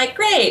does. And I'm like,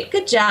 great,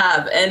 good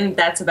job. And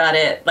that's about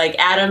it. Like,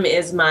 Adam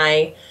is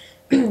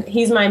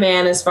he's my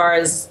man as far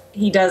as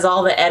he does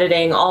all the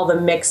editing, all the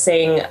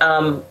mixing.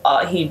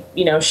 He,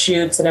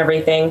 shoots and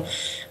everything.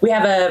 We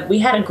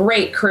had a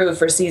great crew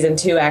for season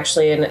 2,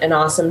 actually, an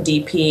awesome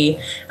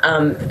DP.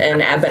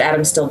 But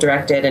Adam still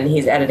directed, and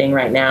he's editing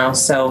right now.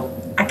 So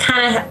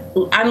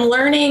I'm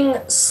learning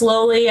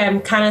slowly. I'm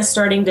kind of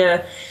starting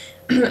to.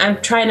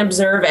 I'm trying to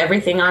observe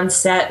everything on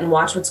set and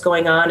watch what's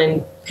going on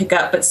and pick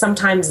up. But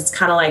sometimes it's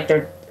kind of like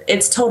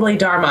it's totally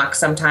Darmok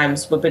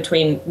sometimes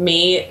between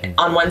me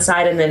on one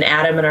side and then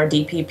Adam and our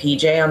DP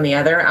PJ on the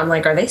other. I'm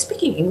like, are they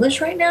speaking English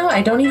right now?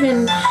 I don't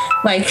even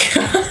like.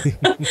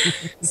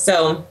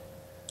 So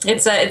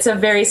it's a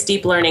very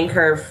steep learning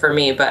curve for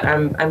me, but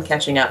I'm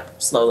catching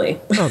up slowly.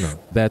 Oh no,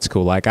 that's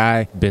cool. Like,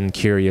 I've been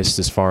curious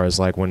as far as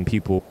like when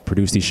people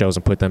produce these shows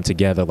and put them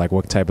together, like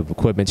what type of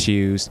equipment's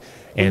used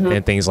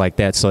and things like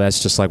that. So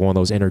that's just like one of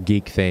those inner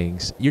geek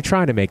things. You're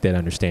trying to make that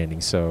understanding.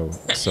 So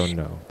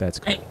no, that's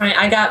cool.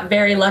 I got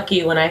very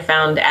lucky when I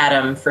found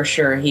Adam, for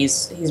sure.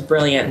 He's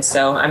brilliant.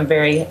 So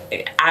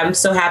I'm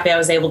so happy I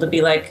was able to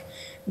be like,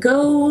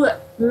 go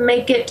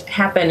make it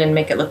happen and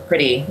make it look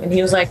pretty. And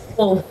he was like,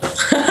 cool.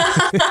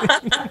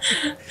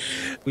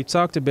 We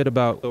talked a bit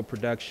about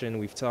production.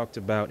 We've talked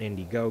about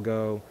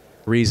Indiegogo,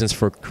 reasons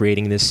for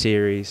creating this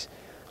series.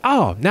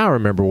 Oh, now I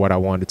remember what I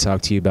wanted to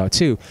talk to you about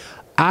too.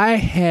 I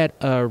had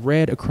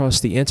read across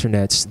the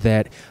internets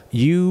that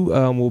you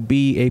will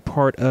be a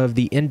part of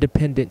the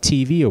Independent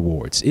TV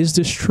Awards. Is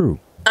this true?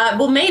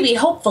 Well, maybe,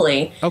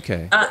 hopefully.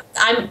 Okay.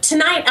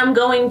 Tonight I'm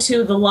going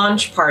to the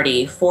launch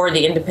party for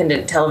the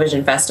Independent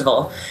Television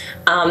Festival.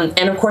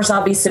 And of course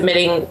I'll be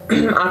submitting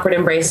Awkward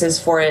Embraces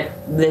for it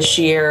this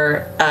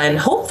year, and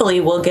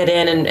hopefully we'll get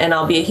in and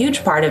I'll be a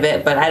huge part of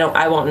it, but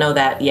I won't know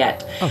that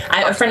yet. Oh.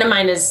 A friend of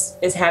mine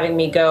is having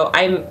me go.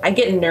 I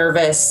get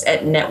nervous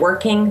at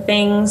networking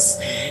things,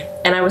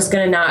 and I was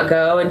going to not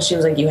go, and she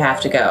was like, you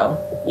have to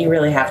go. You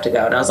really have to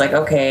go. And I was like,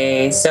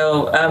 okay.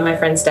 So my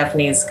friend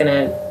Stephanie is going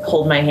to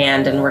hold my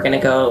hand, and we're going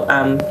to go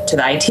to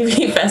the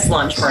ITV Fest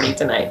launch party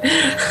tonight.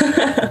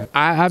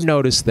 I've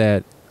noticed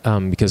that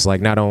because,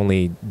 like, not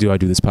only do I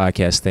do this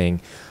podcast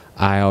thing,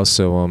 I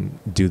also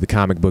do the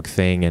comic book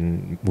thing,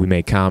 and we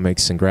make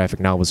comics and graphic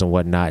novels and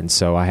whatnot. And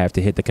so I have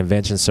to hit the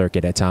convention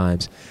circuit at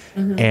times.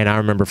 Mm-hmm. And I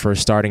remember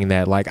first starting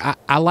that, like,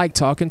 I like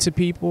talking to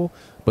people,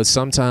 but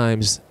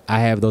sometimes I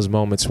have those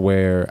moments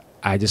where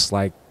I just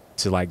like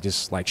to like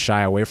just like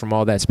shy away from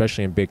all that,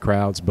 especially in big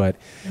crowds. But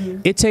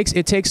it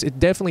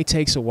definitely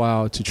takes a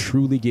while to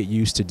truly get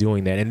used to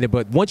doing that. And then,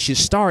 but once you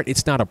start,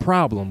 it's not a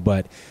problem.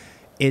 But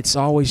it's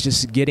always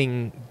just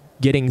getting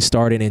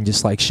started and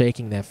just like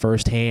shaking that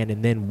first hand.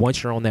 And then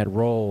once you're on that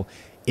roll,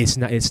 it's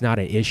not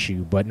an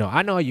issue. But no,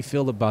 I know how you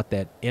feel about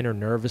that inner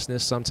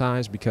nervousness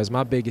sometimes, because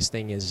my biggest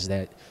thing is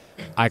that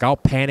like I'll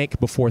panic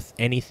before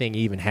anything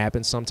even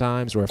happens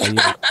sometimes, or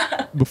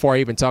before I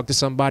even talk to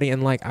somebody,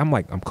 and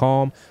I'm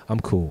calm, I'm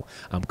cool,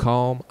 I'm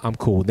calm, I'm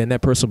cool. Then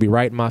that person will be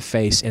right in my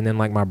face, and then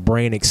like my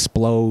brain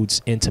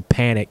explodes into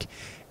panic.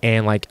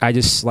 And like I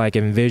just like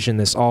envision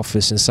this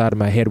office inside of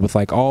my head with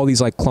like all these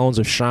like clones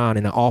of Shawn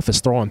in the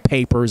office throwing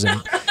papers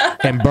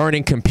and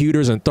burning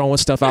computers and throwing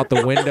stuff out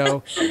the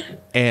window.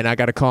 And I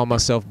got to calm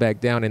myself back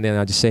down, and then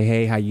I just say,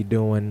 "Hey, how you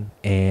doing?"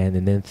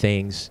 And then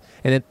things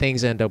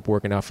end up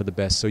working out for the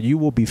best. So you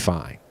will be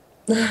fine.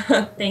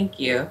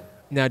 Thank you.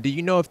 Now, do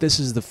you know if this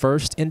is the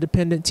first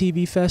independent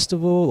TV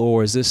festival,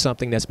 or is this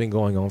something that's been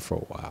going on for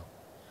a while?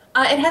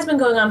 It has been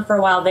going on for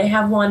a while. They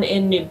have one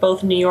in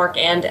both New York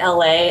and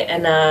LA,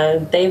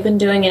 and they've been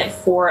doing it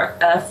for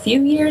a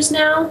few years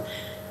now.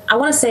 I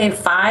want to say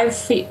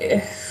 5,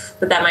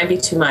 but that might be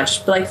too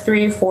much. But like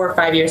 3, 4,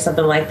 5 years,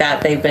 something like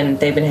that. They've been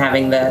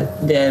having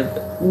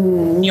the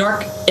New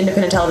York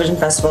Independent Television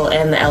Festival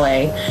and the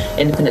LA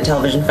Independent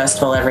Television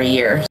Festival every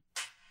year.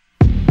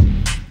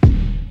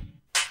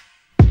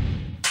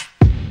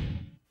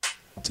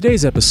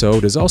 Today's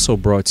episode is also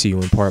brought to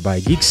you in part by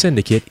Geek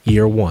Syndicate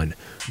Year 1.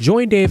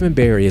 Join Dave and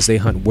Barry as they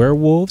hunt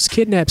werewolves,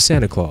 kidnap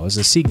Santa Claus,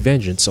 and seek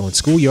vengeance on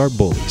schoolyard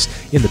bullies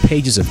in the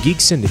pages of Geek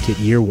Syndicate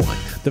Year 1,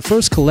 the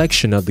first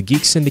collection of the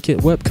Geek Syndicate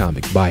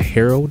webcomic by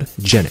Harold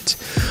Jennett.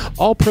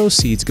 All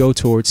proceeds go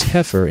towards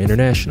Heifer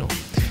International.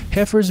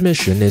 Heifer's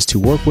mission is to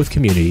work with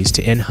communities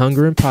to end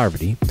hunger and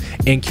poverty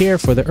and care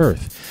for the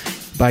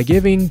earth. By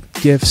giving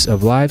gifts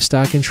of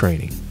livestock and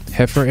training,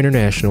 Heifer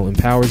International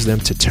empowers them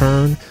to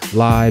turn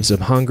lives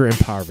of hunger and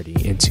poverty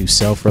into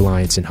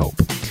self-reliance and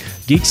hope.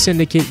 Geek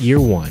Syndicate Year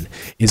 1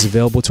 is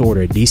available to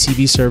order at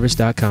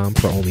dcbservice.com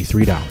for only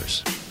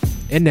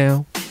 $3. And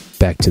now,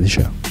 back to the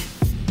show.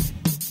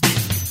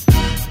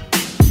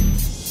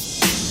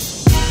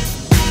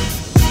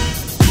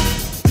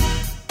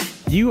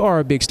 You are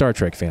a big Star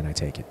Trek fan, I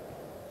take it?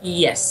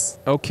 Yes.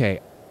 Okay,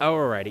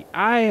 alrighty.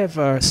 I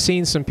have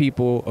seen some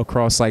people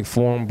across like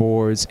forum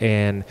boards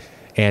and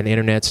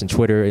internets and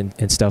Twitter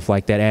and stuff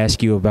like that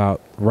ask you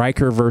about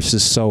Riker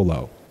versus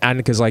Solo. And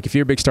because like if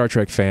you're a big Star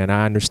Trek fan,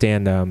 I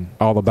understand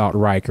all about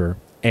Riker,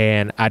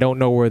 and I don't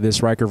know where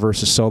this Riker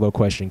versus Solo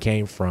question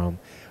came from,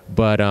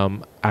 but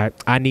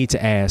I need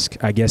to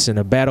ask, I guess, in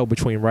a battle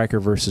between Riker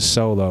versus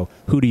Solo,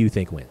 who do you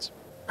think wins?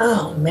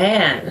 Oh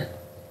man,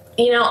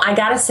 you know, I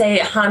gotta say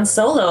Han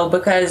Solo,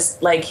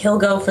 because like he'll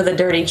go for the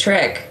dirty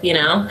trick, you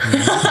know.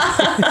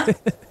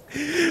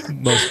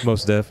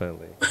 most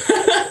definitely.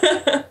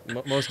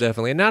 Most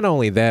definitely. And not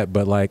only that,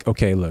 but like,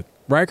 okay, look,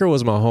 Riker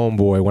was my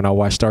homeboy when I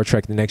watched Star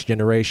Trek The Next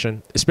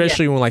Generation,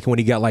 especially when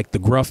he got like the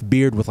gruff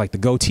beard with like the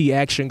goatee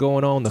action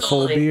going on, the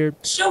full beard.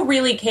 The show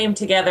really came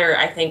together,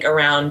 I think,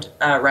 around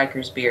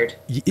Riker's beard.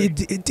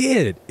 It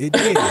did.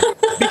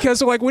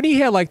 Because like when he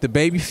had like the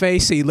baby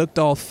face, he looked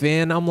all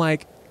thin. I'm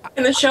like,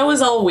 and the show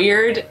was all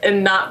weird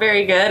and not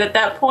very good at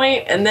that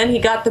point. And then he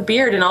got the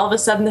beard, and all of a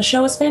sudden the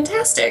show was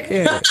fantastic.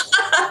 Yeah,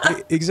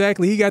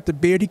 exactly. He got the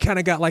beard. He kind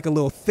of got like a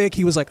little thick.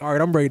 He was like, all right,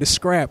 I'm ready to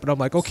scrap. And I'm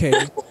like,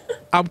 okay,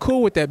 I'm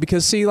cool with that,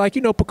 because see, like,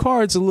 you know,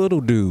 Picard's a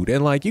little dude,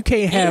 and like you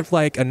can't have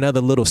like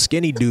another little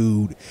skinny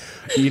dude,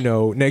 you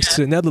know, next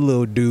to another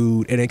little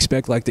dude and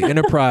expect like the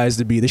Enterprise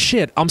to be the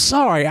shit. I'm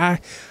sorry. I'm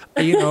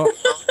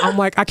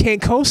like, I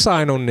can't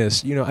co-sign on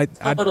this. You know,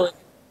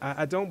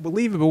 I don't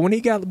believe it, but when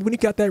he got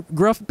that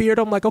gruff beard,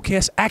 I'm like, okay,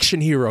 it's action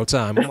hero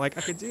time. I'm like,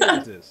 I can deal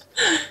with this.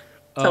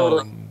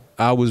 Totally.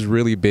 I was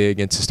really big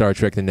into Star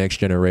Trek The Next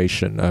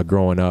Generation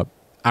growing up.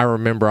 I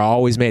remember I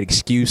always made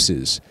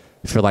excuses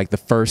for like the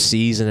first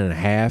season and a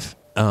half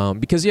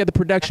because, yeah, the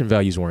production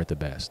values weren't the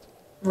best.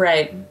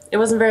 Right. It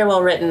wasn't very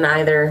well written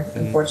either,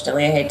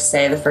 unfortunately, I hate to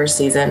say, the first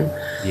season.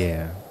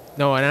 Yeah.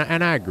 No,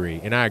 and I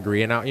agree, and I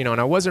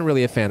wasn't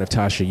really a fan of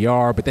Tasha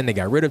Yar, but then they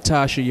got rid of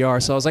Tasha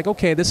Yar, so I was like,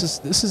 okay, this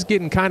is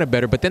getting kind of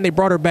better. But then they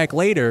brought her back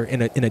later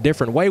in a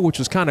different way, which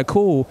was kind of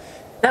cool.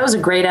 That was a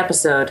great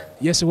episode.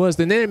 Yes, it was.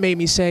 And then it made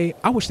me say,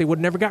 I wish they would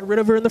have never got rid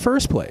of her in the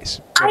first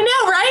place. I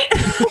know,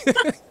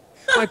 right?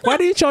 Like, why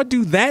didn't y'all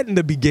do that in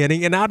the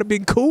beginning, and I'd have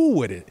been cool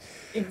with it?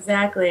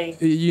 Exactly.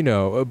 You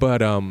know,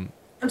 but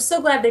I'm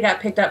so glad they got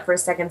picked up for a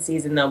second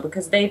season, though,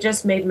 because they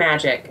just made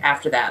magic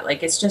after that.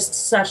 Like, it's just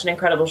such an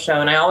incredible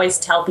show. And I always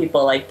tell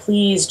people, like,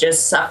 please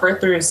just suffer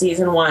through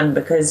season 1,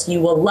 because you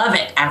will love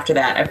it after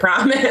that. I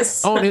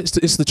promise. Oh, and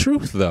it's the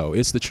truth, though.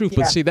 It's the truth.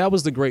 Yeah. But see, that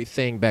was the great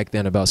thing back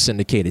then about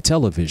syndicated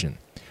television.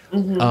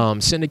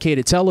 Mm-hmm.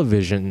 Syndicated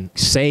television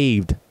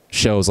saved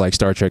shows like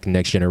Star Trek: The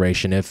Next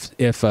Generation. If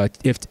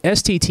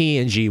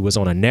STTNG was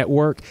on a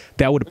network,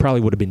 that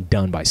probably would have been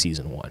done by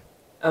season 1.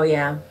 Oh,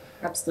 yeah.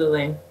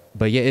 Absolutely.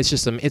 But yeah, it's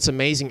just it's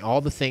amazing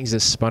all the things that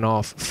spun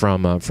off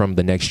from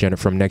Next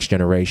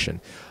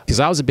Generation. Because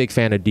I was a big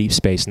fan of Deep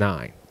Space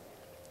Nine,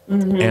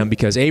 and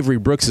because Avery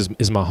Brooks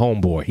is my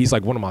homeboy, he's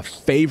like one of my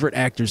favorite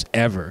actors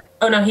ever.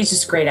 Oh no, he's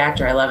just a great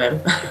actor. I love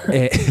him.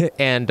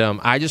 and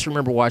I just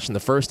remember watching the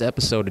first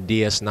episode of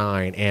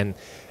DS9, and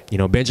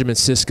Benjamin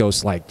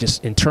Sisko's like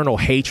just internal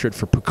hatred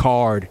for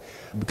Picard,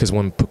 because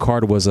when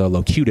Picard was a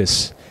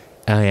Locutus,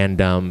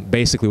 and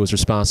basically was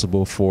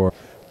responsible for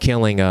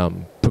killing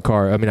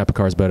Picard. I mean, not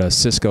Picard's, but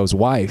Sisko's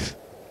wife.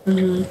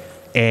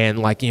 And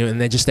like,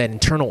 and then just that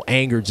internal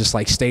anger just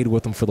like stayed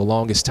with him for the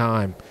longest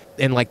time.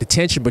 And like the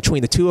tension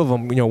between the two of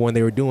them, when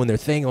they were doing their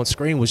thing on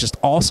screen was just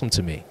awesome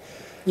to me.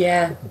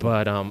 Yeah.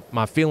 But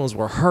my feelings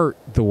were hurt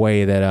the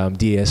way that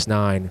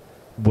DS9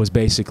 was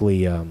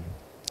basically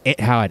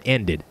how it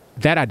ended.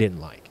 That I didn't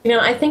like.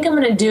 I think I'm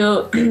going to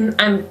do,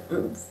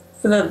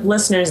 for the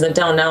listeners that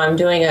don't know, I'm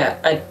doing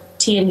a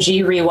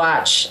TNG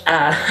rewatch.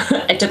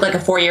 I took like a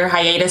 4-year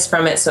hiatus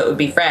from it so it would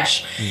be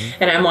fresh.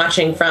 And I'm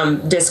watching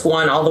from disc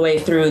 1 all the way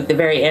through the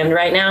very end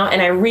right now.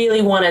 And I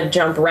really want to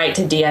jump right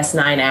to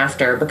DS9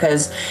 after,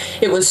 because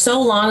it was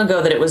so long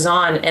ago that it was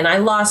on, and I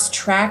lost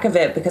track of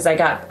it because I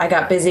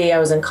got busy. I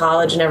was in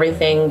college and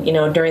everything,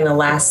 during the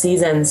last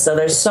season. So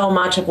there's so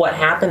much of what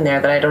happened there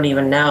that I don't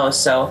even know.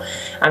 So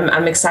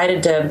I'm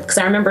excited because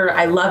I remember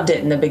I loved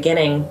it in the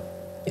beginning.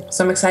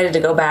 So I'm excited to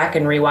go back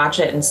and rewatch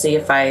it and see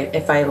if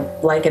I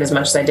like it as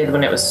much as I did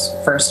when it was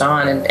first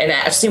on,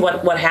 and see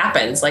what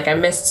happens. Like, I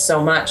missed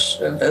so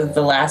much of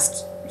the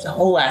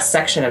whole last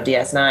section of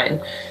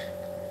DS9.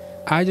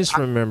 I just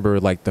remember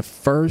like the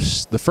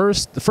first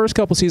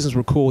couple seasons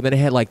were cool. Then it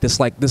had like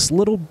this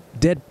little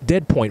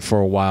dead point for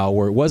a while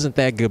where it wasn't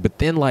that good. But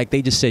then like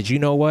they just said, you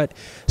know what?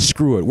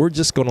 Screw it. We're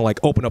just gonna like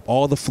open up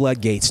all the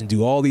floodgates and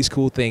do all these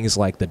cool things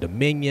like the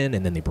Dominion,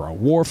 and then they brought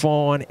Worf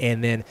on,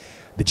 and then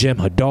the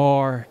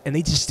Jem'Hadar, and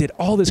they just did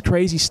all this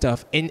crazy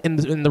stuff, and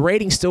the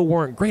ratings still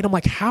weren't great. I'm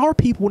like, how are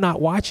people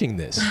not watching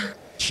this?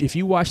 If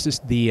you watch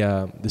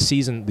the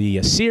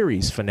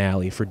series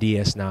finale for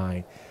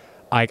DS9,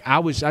 like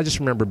I just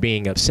remember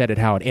being upset at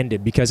how it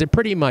ended, because it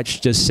pretty much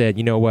just said,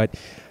 you know what,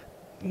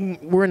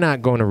 we're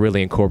not going to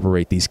really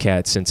incorporate these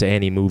cats into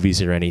any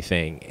movies or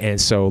anything, and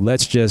so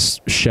let's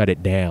just shut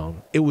it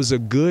down. It was a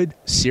good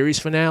series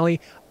finale,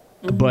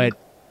 but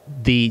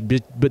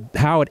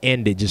how it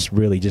ended just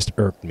really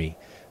irked me.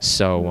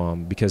 So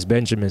because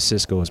Benjamin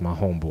Sisko is my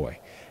homeboy.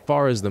 As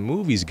far as the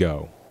movies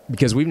go,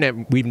 because we've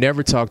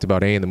never talked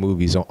about any of the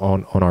movies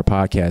on our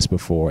podcast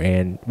before,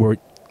 and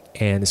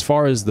as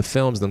far as the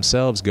films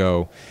themselves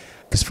go,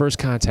 because First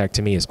Contact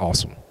to me is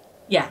awesome.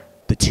 Yeah.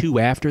 The two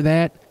after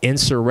that,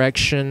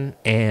 Insurrection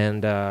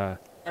and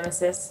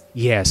Nemesis.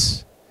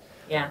 Yes.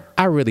 Yeah.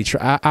 I really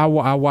try. I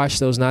watched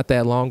those not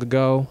that long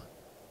ago.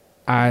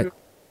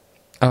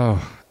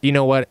 Oh, you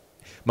know what?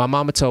 My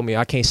mama told me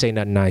I can't say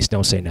nothing nice.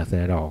 Don't say nothing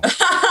at all.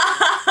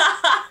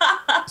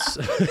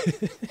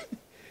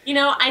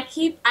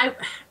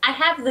 I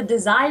have the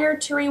desire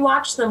to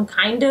rewatch them,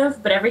 kind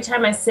of, but every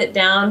time I sit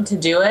down to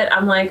do it,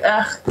 I'm like,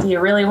 ugh, do you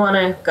really want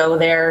to go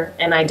there?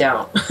 And I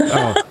don't.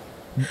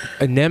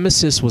 A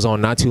Nemesis was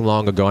on not too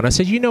long ago, and I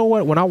said, you know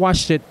what? When I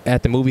watched it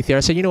at the movie theater,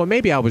 I said, you know what?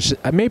 Maybe I was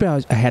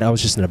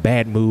just in a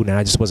bad mood, and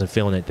I just wasn't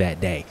feeling it that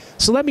day.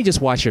 So let me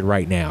just watch it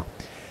right now.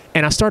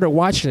 And I started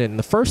watching it, and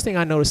the first thing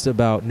I noticed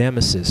about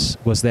Nemesis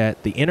was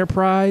that the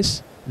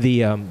Enterprise,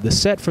 the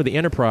set for the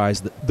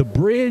Enterprise, the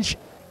bridge,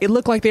 it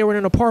looked like they were in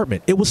an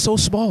apartment. It was so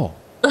small.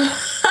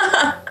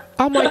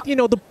 I'm like,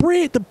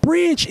 the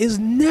bridge is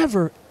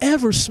never,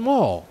 ever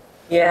small.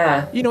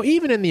 Yeah.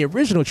 Even in the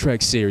original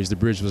Trek series, the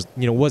bridge was,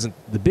 wasn't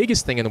the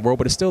biggest thing in the world,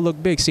 but it still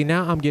looked big. See,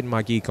 now I'm getting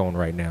my geek on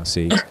right now.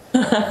 See,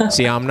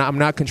 I'm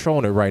not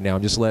controlling it right now.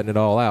 I'm just letting it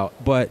all out.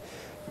 But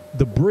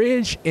the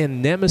bridge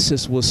in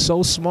Nemesis was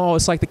so small.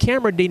 It's like the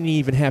camera didn't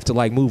even have to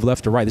like move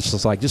left or right. It's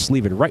just like, just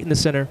leave it right in the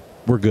center.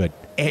 We're good.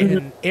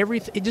 And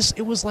everything,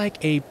 it was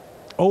like a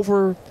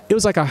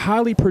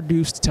highly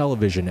produced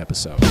television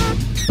episode.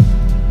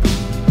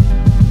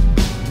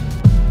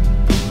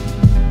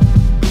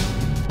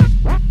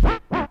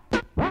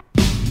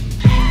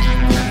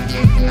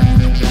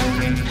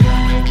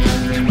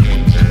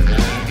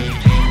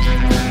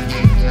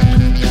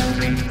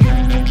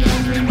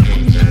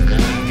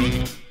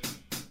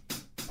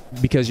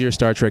 Because you're a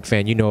Star Trek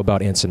fan, you know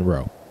about Ensign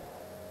Ro.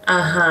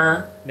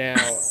 Uh-huh. Now,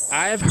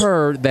 I've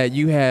heard that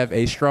you have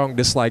a strong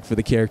dislike for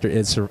the character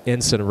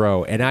Ensign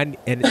Ro, and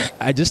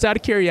I just out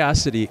of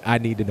curiosity, I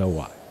need to know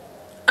why.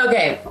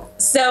 Okay,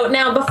 so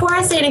now before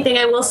I say anything,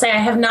 I will say I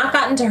have not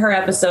gotten to her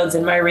episodes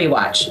in my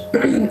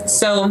rewatch.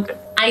 So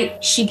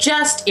she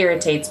just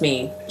irritates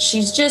me.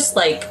 She's just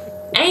like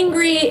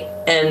angry,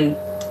 and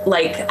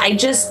like I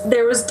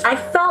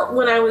felt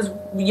when I was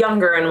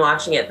younger and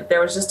watching it that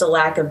there was just a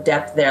lack of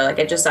depth there. Like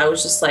I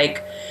was just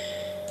like,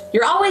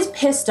 you're always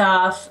pissed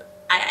off.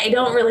 I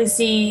don't really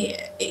see,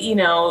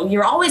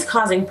 you're always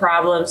causing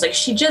problems. Like,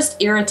 she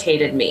just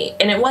irritated me.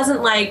 And it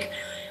wasn't like,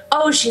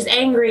 oh, she's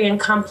angry and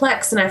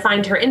complex and I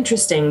find her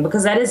interesting,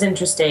 because that is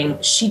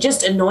interesting. She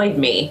just annoyed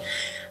me.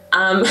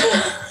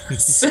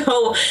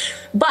 So,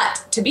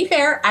 but to be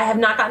fair, I have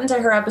not gotten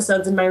to her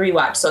episodes in my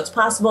rewatch. So it's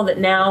possible that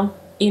now,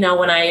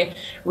 when I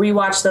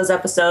rewatch those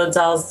episodes,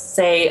 I'll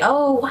say,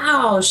 oh,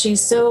 wow,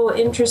 she's so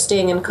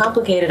interesting and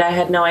complicated. I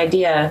had no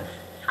idea.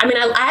 I mean,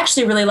 I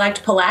actually really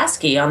liked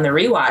Pulaski on the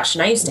rewatch,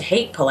 and I used to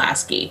hate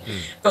Pulaski.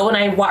 But when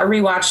I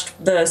rewatched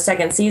the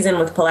second season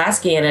with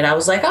Pulaski in it, I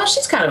was like, oh,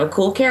 she's kind of a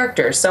cool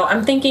character. So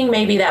I'm thinking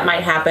maybe that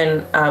might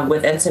happen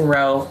with Ensign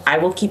Ro. I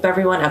will keep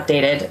everyone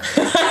updated.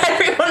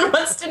 Everyone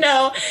wants to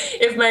know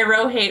if my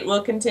Ro hate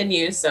will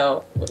continue,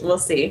 so we'll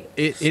see.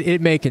 It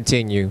may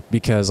continue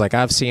because, like,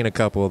 I've seen a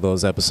couple of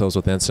those episodes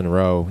with Ensign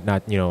Ro,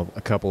 not,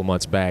 a couple of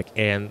months back,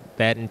 and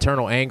that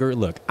internal anger,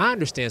 look, I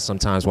understand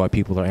sometimes why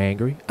people are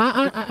angry.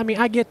 I mean,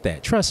 I get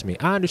that. Trust me,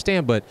 I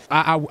understand. But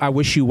I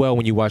wish you well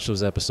when you watch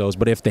those episodes.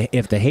 But if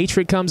the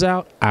hatred comes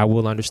out, I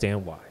will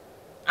understand why.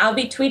 I'll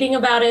be tweeting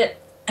about it,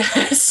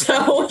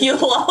 so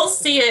you'll all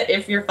see it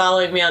if you're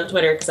following me on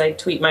Twitter, because I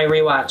tweet my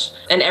rewatch.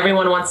 And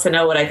everyone wants to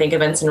know what I think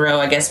of Ensign Ro.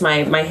 I guess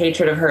my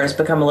hatred of her has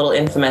become a little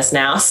infamous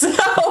now, so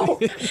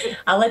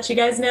I'll let you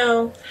guys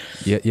know.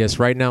 Yes,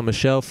 right now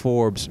Michelle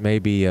Forbes may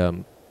be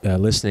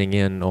listening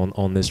in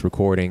on this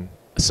recording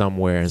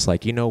somewhere, and it's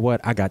like, you know what,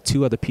 I got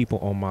 2 other people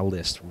on my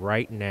list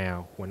right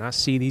now. When I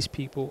see these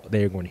people,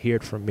 they're going to hear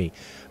it from me.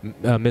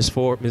 Mrs.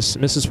 Forbes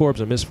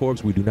and Miss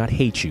Forbes, we do not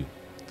hate you.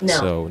 No.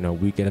 So no,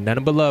 we get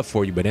nothing but love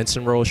for you, but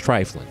Ensign Ro is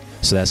trifling.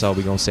 So that's all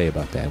we're going to say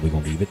about that. We're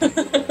going to leave it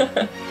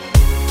there.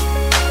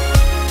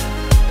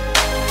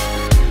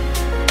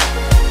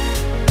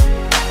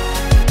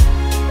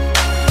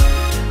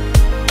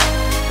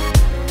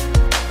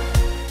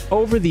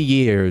 Over the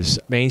years,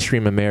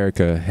 mainstream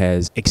America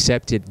has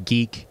accepted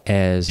geek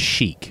as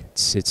chic.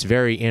 It's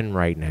very in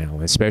right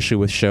now, especially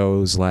with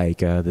shows like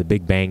The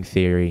Big Bang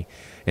Theory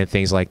and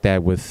things like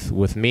that.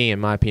 With me, in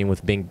my opinion,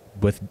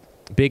 with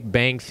Big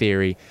Bang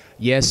Theory,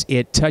 yes,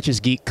 it touches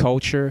geek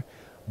culture,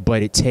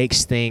 but it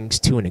takes things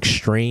to an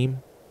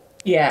extreme.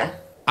 Yeah.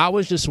 I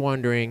was just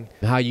wondering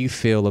how you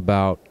feel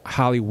about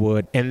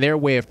Hollywood and their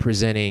way of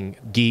presenting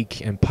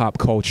geek and pop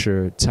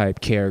culture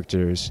type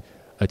characters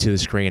to the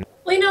screen.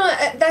 Well,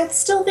 I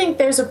still think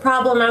there's a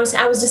problem. I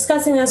was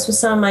discussing this with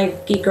some of my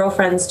geek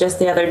girlfriends just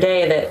the other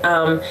day,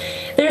 that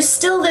there's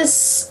still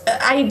this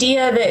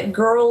idea that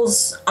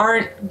girls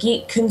aren't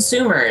geek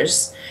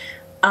consumers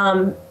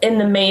in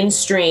the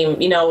mainstream,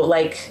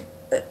 like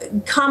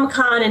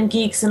Comic-Con and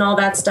geeks and all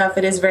that stuff.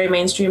 It is very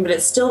mainstream, but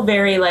it's still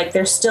very, like,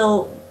 they're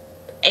still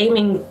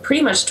aiming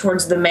pretty much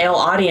towards the male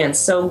audience.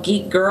 So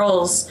geek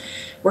girls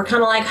were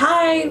kind of like,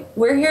 hi,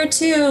 we're here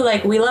too.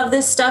 Like, we love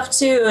this stuff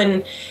too.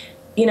 And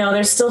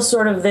there's still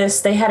sort of this,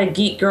 they had a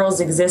Geek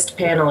Girls Exist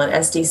panel at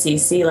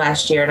SDCC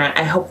last year, and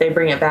I hope they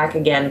bring it back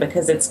again,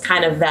 because it's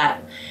kind of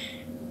that,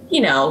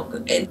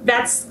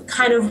 that's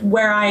kind of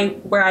where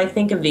I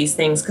think of these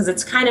things, because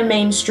it's kind of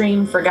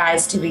mainstream for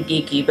guys to be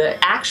geeky, but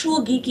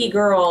actual geeky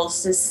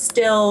girls is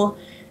still,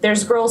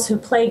 there's girls who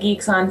play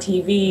geeks on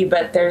TV,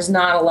 but there's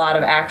not a lot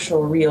of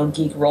actual real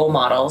geek role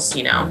models,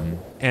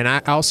 And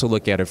I also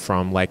look at it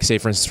from, like, say,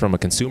 for instance, from a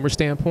consumer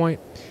standpoint.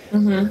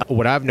 Mm-hmm.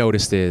 What I've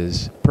noticed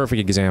is, perfect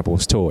example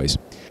is toys.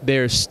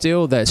 There's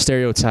still that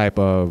stereotype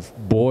of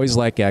boys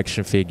like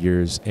action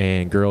figures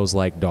and girls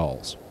like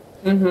dolls.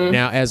 Mm-hmm.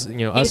 Now, as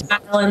us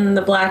in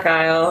the black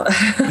aisle.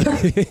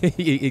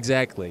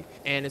 Exactly.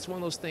 And it's one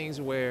of those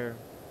things where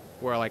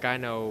like, I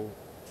know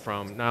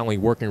from not only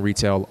working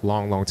retail a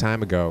long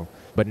time ago,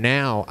 but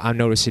now I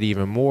notice it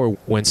even more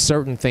when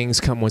certain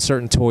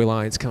toy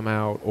lines come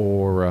out,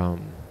 or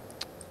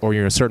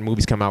certain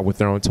movies come out with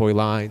their own toy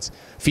lines.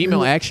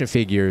 Female action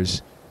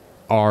figures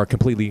are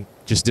completely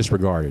just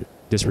disregarded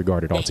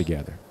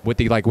altogether. With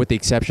the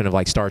exception of,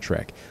 like, Star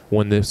Trek.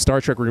 When the Star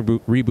Trek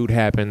reboot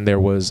happened, there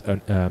was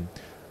an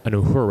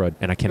Uhura,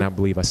 and I cannot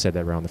believe I said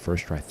that around the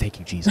first try. Thank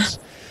you, Jesus.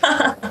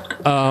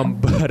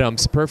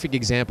 But perfect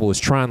example is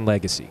Tron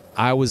Legacy.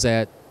 I was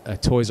at a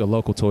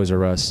local Toys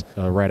R Us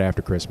right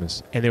after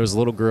Christmas, and there was a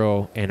little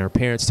girl, and her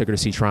parents took her to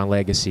see Tron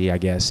Legacy, I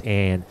guess,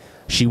 and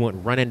she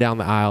went running down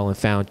the aisle and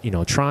found,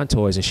 Tron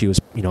toys, and she was,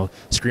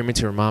 screaming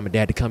to her mom and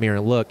dad to come here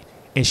and look,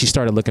 and she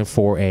started looking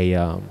for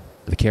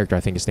the character,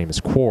 I think his name is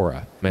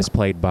Quora, that's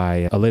played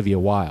by Olivia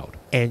Wilde,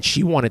 and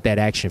she wanted that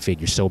action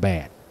figure so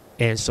bad.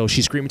 And so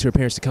she's screaming to her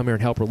parents to come here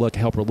and help her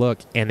look,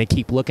 and they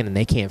keep looking and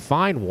they can't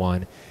find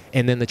one,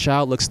 and then the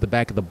child looks at the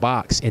back of the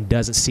box and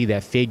doesn't see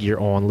that figure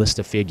on list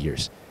of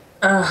figures.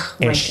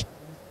 And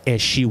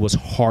she was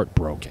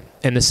heartbroken.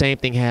 And the same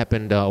thing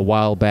happened a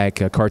while back.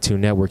 Cartoon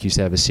Network used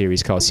to have a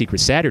series called Secret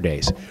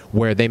Saturdays,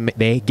 where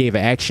they gave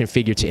an action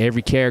figure to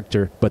every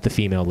character but the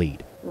female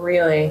lead.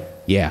 Really?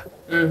 Yeah.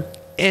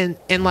 And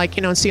like,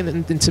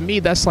 and to me,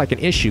 that's like an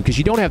issue, because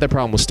you don't have that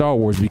problem with Star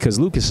Wars, because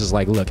Lucas is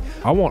like, look,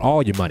 I want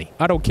all your money.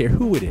 I don't care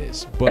who it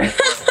is, but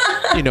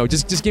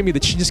just give me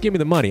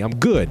the money. I'm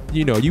good.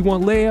 You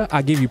want Leia?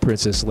 I give you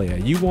Princess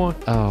Leia. You want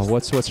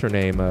what's her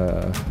name?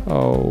 Mon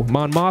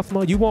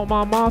Mothma. You want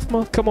Mon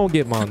Mothma? Come on,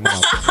 get Mon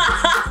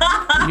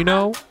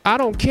Mothma. I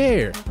don't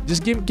care.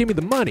 Just give me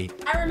the money.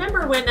 I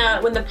remember when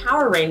the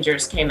Power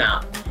Rangers came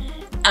out,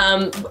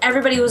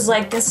 everybody was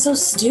like, that's so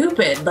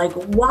stupid. Like,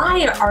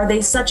 why are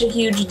they such a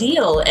huge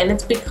deal? And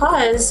it's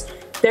because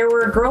there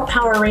were girl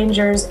Power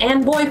Rangers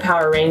and boy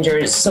Power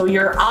Rangers, so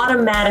you're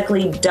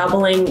automatically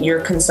doubling your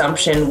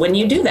consumption when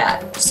you do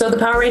that. So the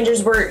Power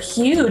Rangers were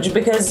huge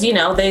because, you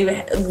know,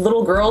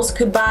 little girls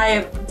could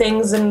buy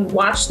things and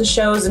watch the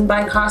shows and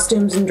buy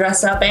costumes and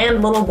dress up,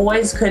 and little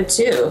boys could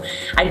too.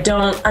 I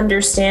don't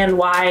understand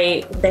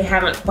why they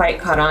haven't quite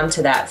caught on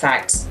to that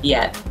fact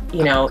yet.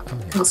 You know,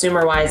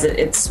 consumer-wise,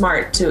 it's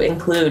smart to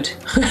include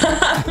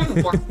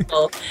more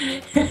people.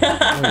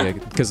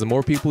 Because the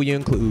more people you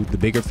include, the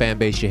bigger fan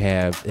base you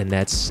have, and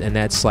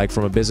that's like,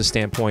 from a business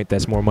standpoint,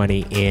 that's more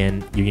money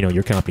in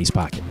your company's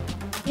pocket.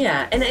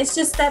 Yeah, and it's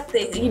just that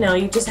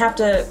you just have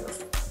to.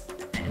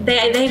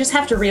 They just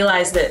have to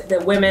realize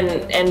that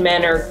women and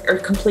men are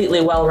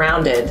completely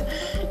well-rounded.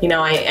 You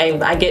know,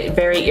 I get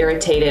very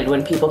irritated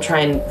when people try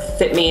and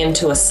fit me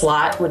into a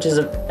slot, which is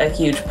a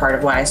huge part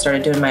of why I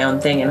started doing my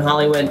own thing in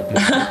Hollywood.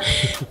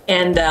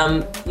 And,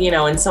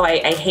 and so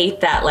I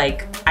hate that,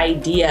 like,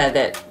 idea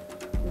that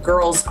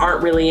girls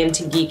aren't really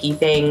into geeky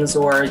things,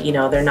 or, they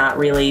don't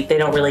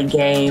really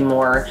game,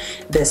 or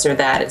this or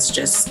that. It's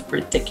just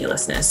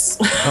ridiculousness.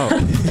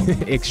 Oh,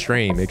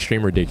 extreme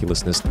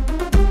ridiculousness.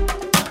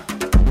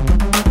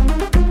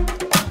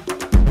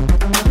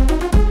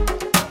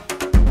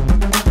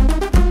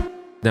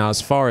 Now,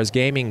 as far as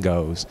gaming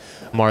goes,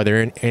 are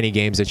there any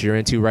games that you're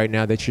into right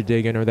now that you're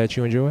digging or that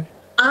you enjoy?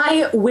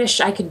 I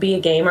wish I could be a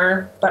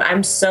gamer, but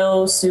I'm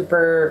so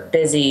super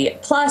busy.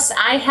 Plus,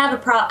 I have a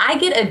problem. I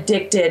get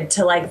addicted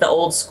to, like, the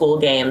old school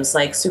games,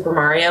 like Super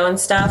Mario and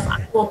stuff.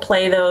 I will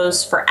play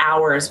those for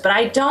hours, but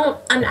I don't.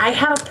 And I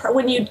have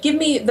when you give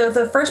me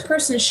the first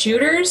person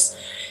shooters,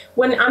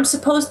 when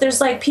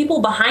there's like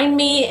people behind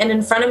me and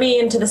in front of me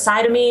and to the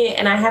side of me,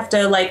 and I have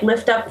to, like,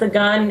 lift up the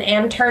gun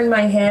and turn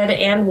my head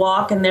and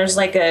walk, and there's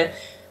like a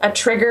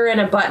trigger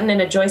and a button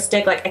and a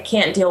joystick. Like, I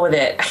can't deal with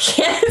it. I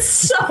can't. It's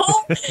so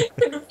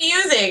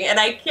confusing, and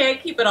I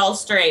can't keep it all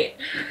straight.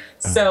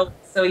 So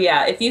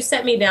yeah, if you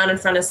set me down in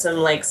front of some,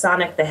 like,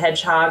 Sonic the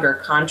Hedgehog or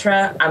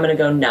Contra, I'm gonna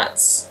go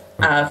nuts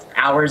for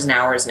hours and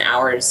hours and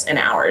hours and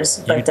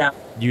hours. But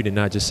you did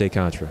not just say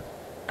Contra.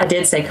 I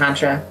did say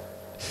Contra.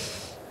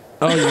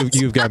 Oh,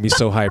 you've got me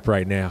so hyped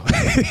right now.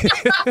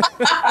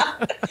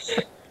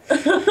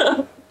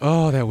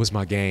 Oh, that was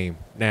my game.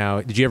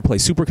 Now, did you ever play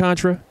Super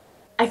Contra?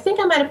 I think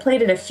I might have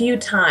played it a few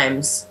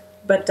times,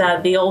 but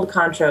the old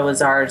Contra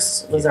was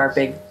our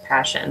big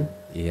passion.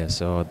 Yeah,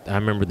 so I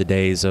remember the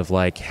days of,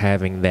 like,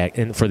 having that,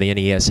 and for the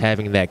NES,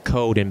 having that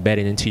code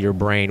embedded into your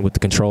brain with the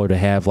controller to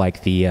have,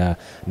 like, the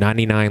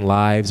 99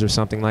 lives or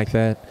something like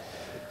that.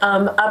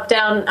 Up,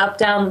 down,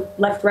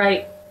 left,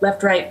 right,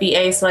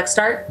 BA, select,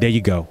 start. There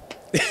you go.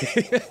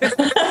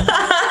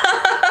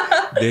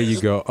 There you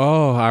go.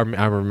 Oh, I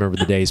remember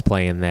the days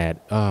playing that.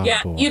 Oh,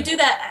 yeah, boy. You do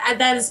that.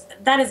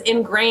 That is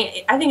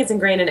ingrained. I think it's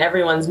ingrained in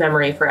everyone's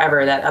memory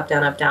forever. That up,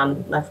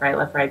 down, left,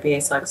 right,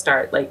 BA, select,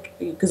 start. Like,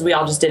 because we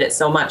all just did it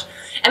so much.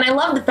 And I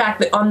love the fact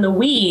that on the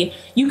Wii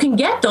you can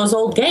get those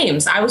old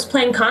games. I was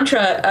playing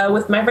Contra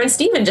with my friend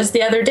Steven just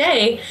the other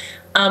day.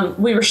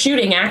 We were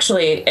shooting,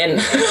 actually,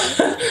 and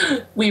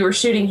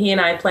he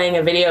and I playing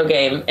a video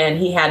game, and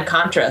he had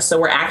Contra, so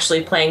we're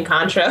actually playing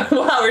Contra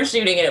while we're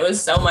shooting, and it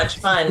was so much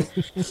fun.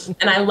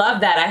 And I love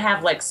that. I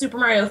have, like, Super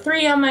Mario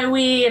 3 on my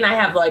Wii, and I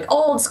have, like,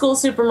 old school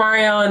Super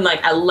Mario, and,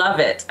 like, I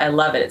love it.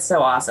 It's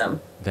so awesome.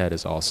 That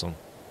is awesome.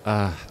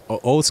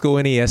 Old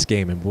school NES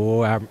gaming,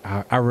 boy.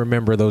 I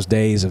remember those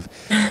days of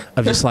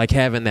just, like,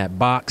 having that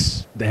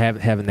box,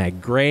 having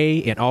that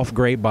gray and off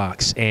gray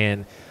box,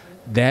 and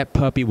that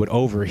puppy would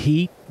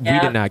overheat. Yep.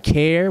 We did not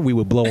care. We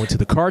would blow into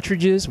the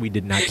cartridges. We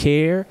did not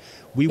care.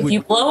 If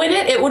you blow in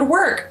it, it would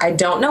work. I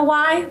don't know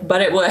why,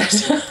 but it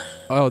would.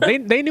 Oh, they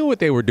knew what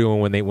they were doing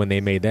when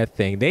they made that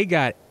thing. They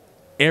got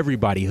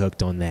everybody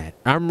hooked on that.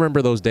 I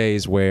remember those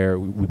days where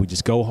we would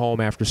just go home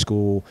after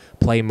school,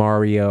 play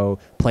Mario,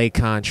 play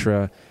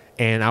Contra,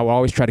 and I would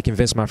always try to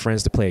convince my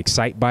friends to play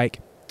Excite Bike.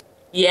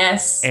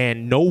 Yes.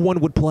 And no one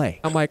would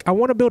play. I'm like, I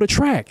want to build a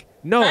track.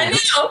 No. I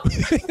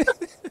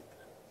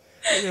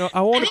know.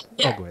 I want to.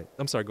 Yeah. Oh, go ahead.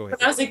 I'm sorry. Go ahead.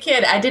 When I was a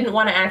kid, I didn't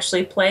want to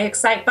actually play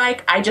Excite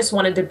Bike. I just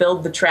wanted to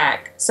build the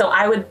track. So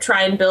I would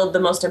try and build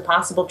the most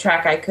impossible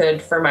track I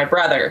could for my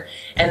brother,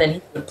 and then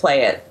he would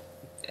play it.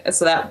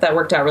 So that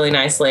worked out really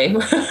nicely.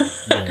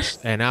 Yes,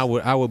 and I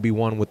would be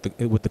one with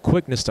the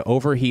quickness to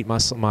overheat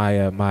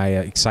my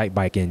Excite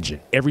Bike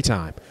engine every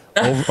time.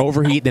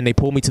 Overheat, then they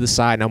pull me to the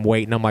side, and I'm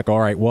waiting. I'm like, all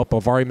right, well,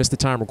 I've already missed the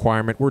time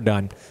requirement. We're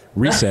done.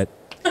 Reset.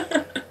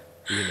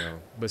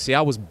 But see,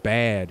 I was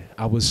bad.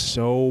 I was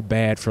so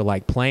bad for,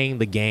 like, playing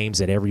the games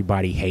that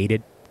everybody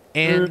hated,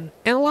 and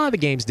a lot of the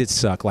games did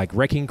suck, like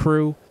Wrecking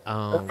Crew.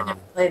 I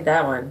played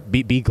that one.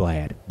 Be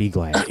glad.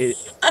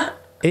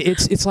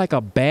 It's like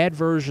a bad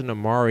version of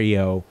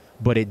Mario,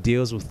 but it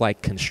deals with,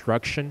 like,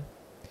 construction.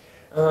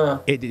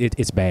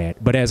 It's bad.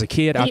 But as a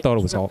kid, I thought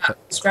it was all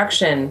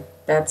construction.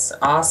 That's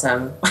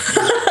awesome.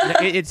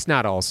 It's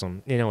not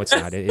awesome. It's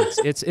not.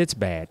 It's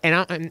bad.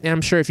 And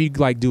I'm sure if you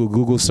like do a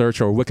Google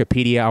search or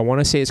Wikipedia, I want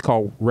to say it's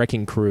called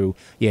Wrecking Crew.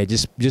 Yeah,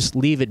 just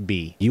leave it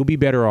be. You'll be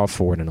better off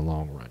for it in the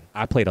long run.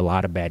 I played a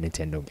lot of bad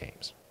Nintendo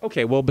games.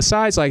 Okay, well,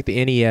 besides like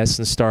the NES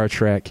and Star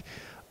Trek,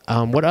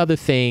 what other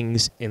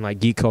things in like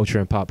geek culture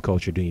and pop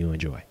culture do you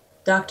enjoy?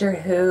 Doctor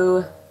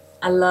Who.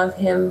 I love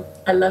him.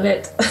 I love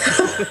it.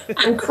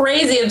 I'm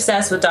crazy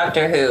obsessed with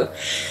Doctor Who.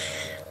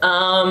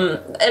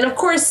 And of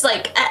course,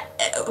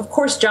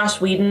 Joss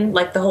Whedon,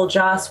 like the whole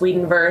Joss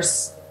Whedon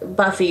verse,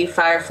 Buffy,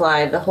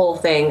 Firefly, the whole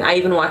thing. I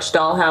even watched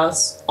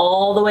Dollhouse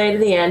all the way to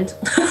the end.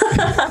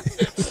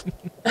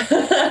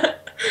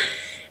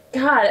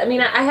 God, I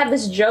mean, I have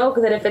this joke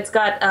that if it's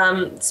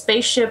got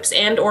spaceships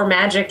and or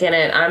magic in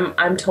it,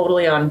 I'm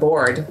totally on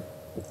board.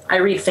 I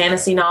read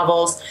fantasy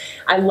novels.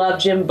 I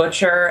love Jim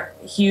Butcher,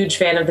 huge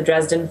fan of the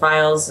Dresden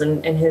Files,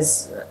 and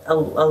his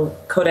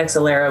Codex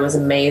Alera was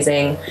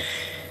amazing.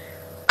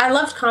 I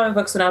loved comic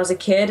books when I was a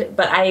kid,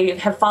 but I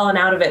have fallen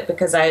out of it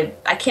because I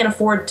can't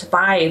afford to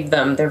buy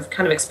them. They're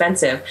kind of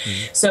expensive.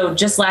 Mm-hmm. So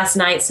just last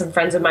night, some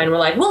friends of mine were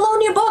like, we'll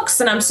loan you books.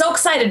 And I'm so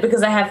excited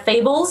because I have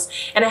Fables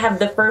and I have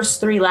the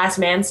first 3 Last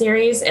Man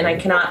series, and I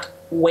cannot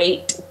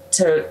wait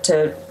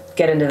to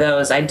get into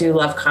those. I do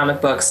love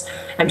comic books.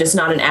 I'm just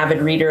not an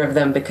avid reader of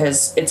them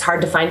because it's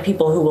hard to find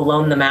people who will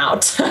loan them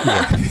out.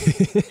 And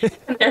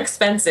they're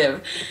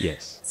expensive.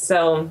 Yes.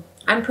 So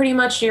I'm pretty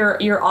much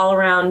your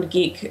all-around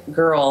geek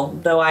girl,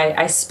 though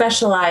I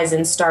specialize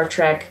in Star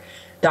Trek,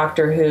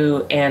 Doctor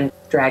Who, and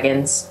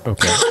dragons.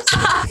 Okay.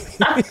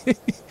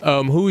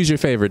 Who is your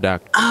favorite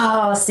Doctor?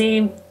 Oh,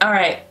 see, all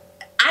right.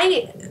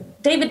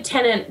 David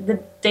Tennant,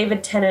 the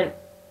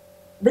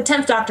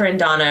 10th Doctor and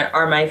Donna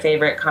are my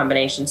favorite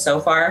combination so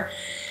far.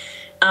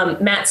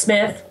 Matt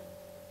Smith,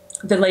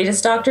 the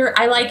latest Doctor,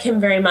 I like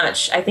him very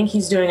much. I think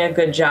he's doing a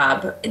good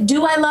job.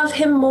 Do I love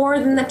him more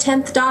than the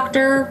 10th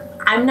Doctor?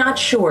 I'm not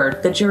sure.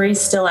 The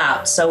jury's still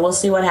out, so we'll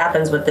see what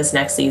happens with this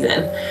next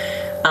season.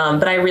 But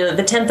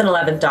the 10th and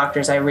 11th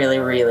Doctors I really,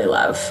 really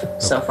love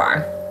so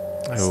far.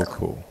 Oh,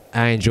 cool.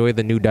 I enjoy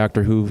the new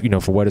Doctor Who,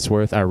 for what it's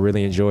worth. I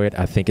really enjoy it.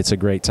 I think it's a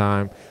great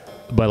time.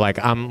 But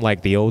I'm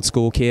like the old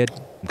school kid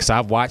because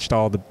I've watched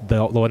all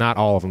well, not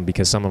all of them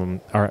because some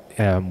of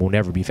them will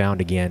never be found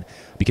again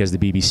because the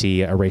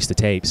BBC erased the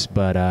tapes.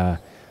 But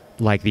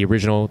like the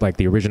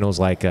originals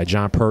like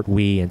John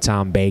Pertwee and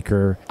Tom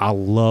Baker, I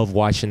love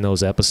watching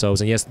those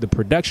episodes. And yes, the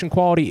production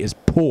quality is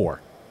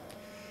poor.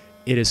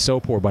 It is so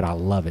poor, but I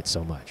love it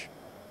so much.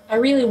 I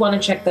really want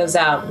to check those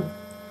out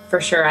for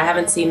sure. I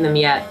haven't seen them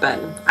yet, but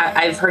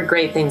I've heard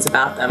great things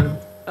about them.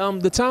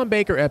 The Tom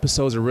Baker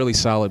episodes are really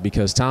solid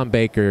because Tom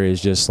Baker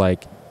is just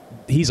like,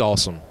 he's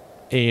awesome.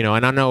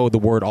 And I know the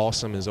word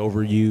awesome is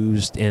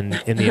overused in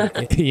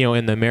the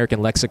in the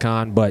American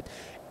lexicon, but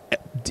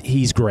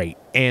he's great.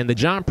 And the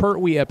John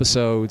Pertwee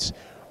episodes,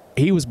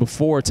 he was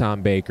before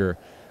Tom Baker.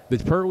 The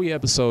Pertwee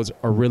episodes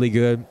are really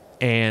good,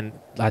 and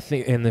I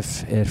think, and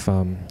if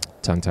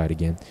tongue-tied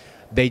again,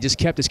 they just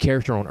kept his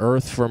character on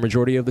Earth for a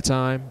majority of the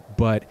time,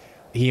 but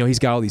he's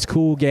got all these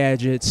cool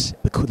gadgets,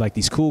 like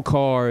these cool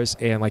cars,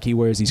 and like he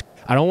wears these,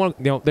 I don't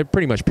want, they're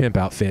pretty much pimp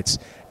outfits,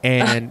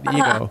 and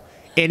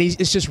and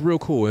it's just real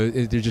cool.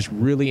 They're just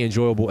really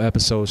enjoyable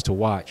episodes to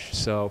watch.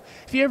 So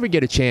if you ever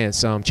get a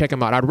chance, check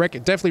them out. I'd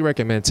definitely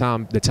recommend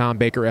the Tom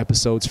Baker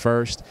episodes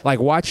first. Like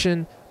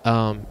watching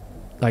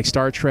like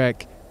Star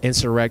Trek,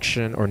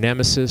 Insurrection, or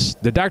Nemesis.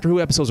 The Doctor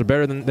Who episodes are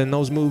better than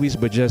those movies,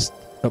 but just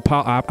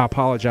I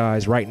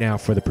apologize right now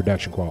for the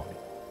production quality.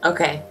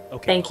 Okay.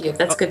 Thank you.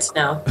 That's good to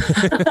know.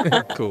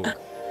 Cool.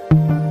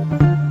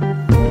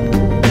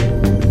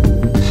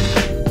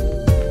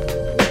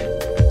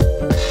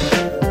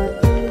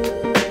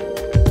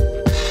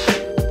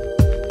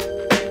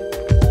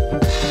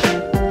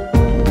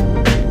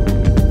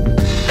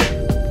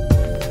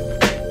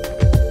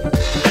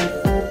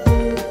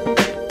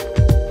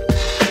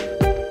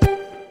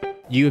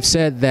 You have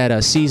said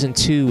that season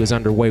 2 is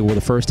underway. Well,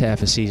 the first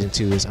half of season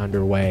 2 is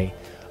underway.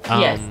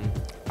 Yes.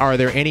 Are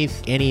there any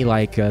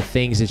like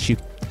things that you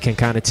can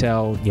kind of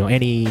tell?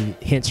 Any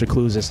hints or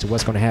clues as to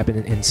what's going to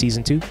happen in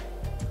season 2?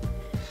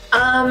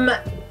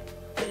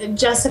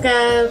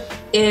 Jessica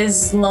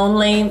is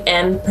lonely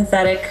and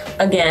pathetic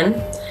again,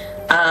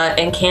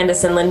 and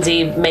Candace and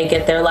Lindsay make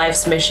it their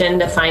life's mission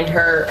to find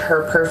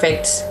her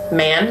perfect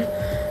man.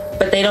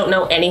 But they don't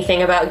know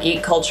anything about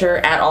geek culture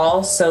at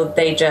all, so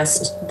they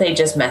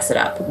just mess it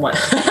up over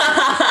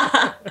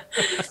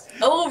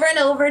and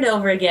over and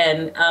over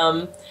again.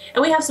 And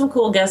we have some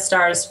cool guest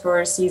stars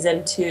for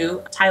season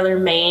 2. Tyler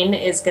Main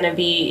is going to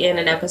be in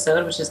an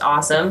episode, which is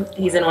awesome.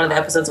 He's in one of the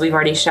episodes we've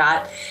already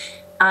shot.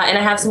 And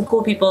I have some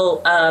cool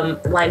people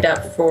lined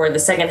up for the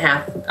second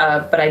half,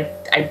 but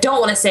I don't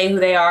want to say who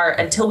they are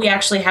until we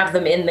actually have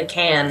them in the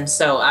can,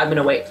 so I'm going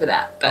to wait for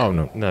that. But. Oh,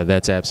 no,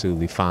 that's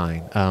absolutely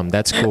fine.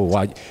 That's cool.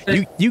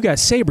 You got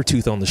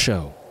Sabretooth on the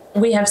show.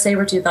 We have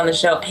Sabretooth on the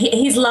show.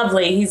 He's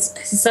lovely. He's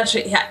such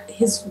a,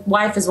 his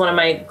wife is one of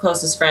my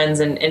closest friends,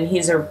 and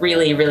he's a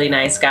really, really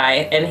nice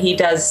guy. And he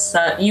does,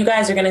 you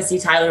guys are going to see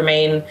Tyler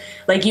Mane.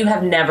 Like you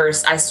have never,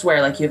 I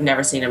swear, like you've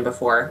never seen him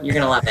before. You're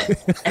going to love it.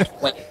 I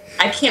can't wait.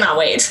 I cannot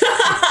wait.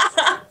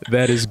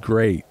 That is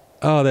great.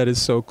 Oh, that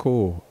is so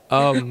cool.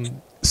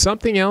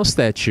 Something else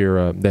that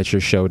your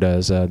show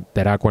does,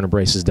 that Awkward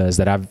Embraces does,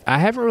 that I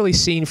haven't really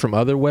seen from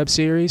other web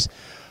series.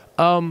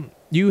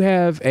 You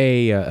have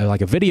a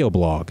video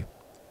blog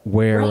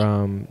where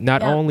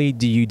not only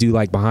do you do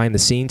like behind the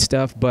scenes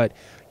stuff, but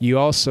you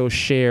also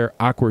share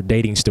awkward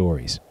dating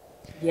stories.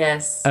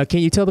 Yes. Can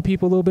you tell the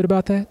people a little bit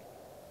about that?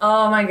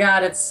 Oh my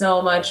God, it's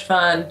so much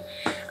fun.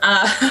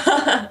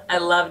 I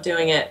love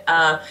doing it.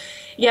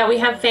 Yeah, we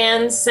have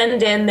fans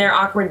send in their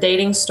awkward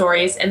dating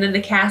stories, and then the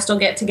cast will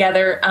get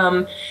together.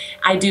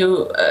 I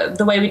do,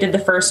 the way we did the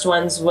first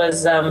ones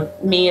was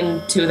me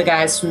and two of the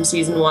guys from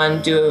season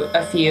 1 do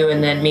a few,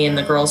 and then me and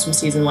the girls from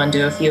season 1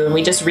 do a few, and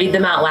we just read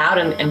them out loud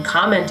and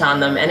comment on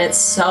them, and it's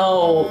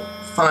so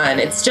fun.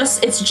 It's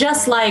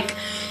just like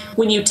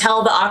when you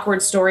tell the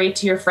awkward story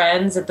to your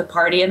friends at the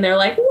party and they're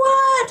like,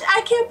 what?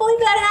 I can't believe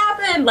that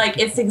happened. Like,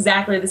 it's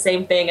exactly the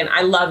same thing, and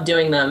I love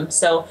doing them.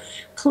 So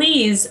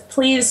please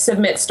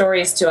submit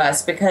stories to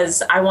us,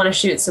 because I want to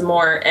shoot some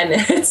more, and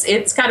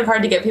it's kind of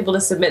hard to get people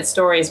to submit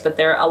stories, but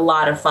they're a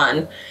lot of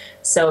fun.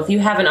 So if you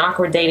have an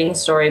awkward dating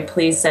story,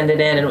 please send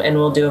it in, and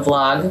we'll do a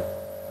vlog.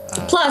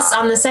 Plus,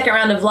 on the second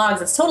round of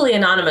vlogs, it's totally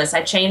anonymous.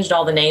 I changed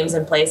all the names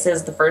and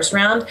places the first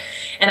round,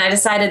 and I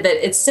decided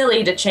that it's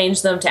silly to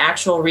change them to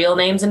actual real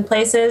names and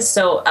places.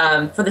 So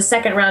for the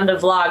second round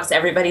of vlogs,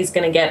 everybody's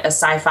going to get a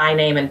sci-fi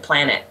name and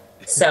planet.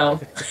 So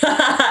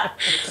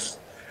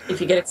if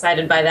you get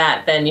excited by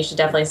that, then you should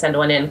definitely send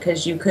one in,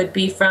 because you could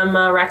be from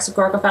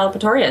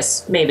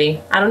Raxacoricophalopatorius,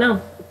 maybe. I don't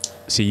know.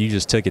 See, you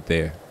just took it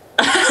there.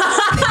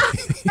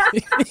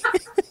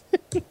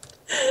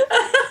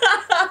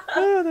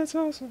 Oh, that's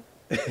awesome.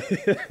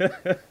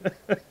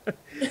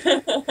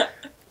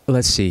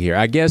 Let's see here.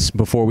 I guess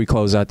before we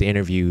close out the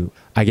interview,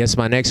 I guess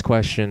my next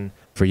question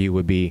for you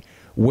would be,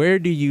 where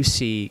do you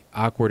see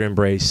Awkward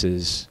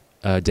Embraces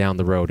down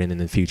the road and in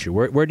the future?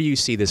 Where do you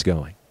see this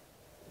going?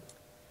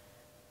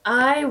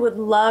 I would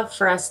love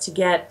for us to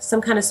get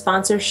some kind of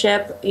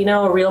sponsorship, you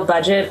know, a real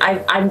budget.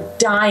 I'm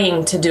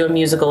dying to do a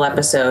musical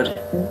episode.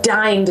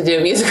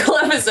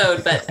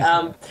 But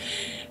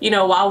you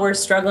know, while we're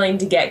struggling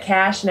to get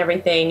cash and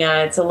everything,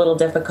 it's a little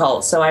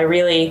difficult. So I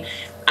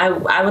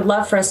would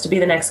love for us to be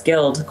the next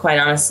guild, quite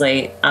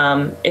honestly.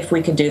 If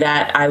we could do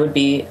that, I would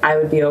be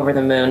over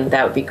the moon.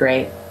 That would be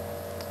great.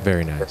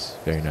 Very nice.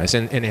 Very nice.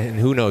 And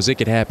who knows, it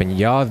could happen.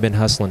 Y'all have been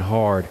hustling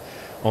hard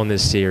on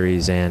this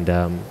series, and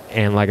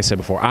like I said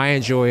before, I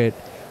enjoy it,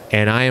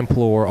 and I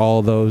implore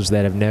all those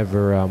that have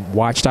never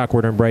watched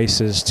Awkward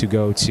Embraces to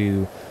go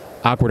to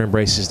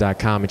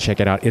awkwardembraces.com and check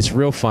it out. It's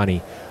real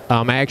funny.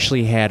 I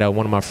actually had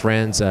one of my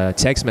friends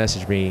text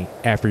message me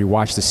after he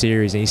watched the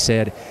series, and he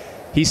said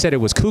it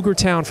was Cougar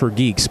Town for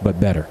geeks, but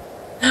better.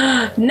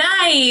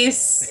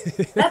 Nice.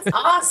 That's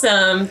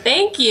awesome.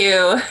 Thank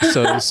you.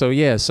 So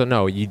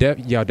no,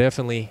 y'all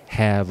definitely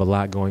have a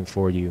lot going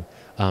for you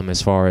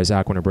as far as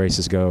Awkward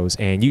Embraces goes,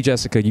 and you,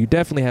 Jessica, you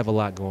definitely have a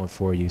lot going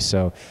for you.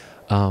 So,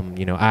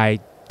 you know, I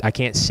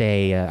can't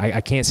say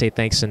I can't say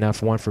thanks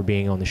enough, one, for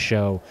being on the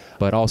show,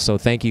 but also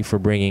thank you for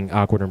bringing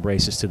Awkward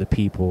Embraces to the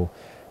people,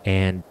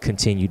 and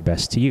continued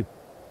best to you.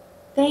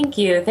 Thank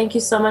you. Thank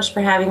you so much for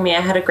having me. I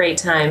had a great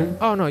time.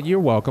 Oh, no, you're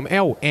welcome.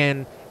 Oh,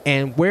 and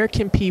where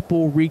can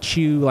people reach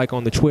you, like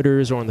on the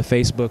Twitters or on the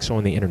Facebooks or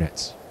on the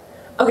internets?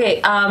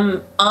 Okay,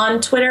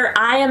 on Twitter,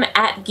 I am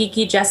at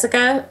Geeky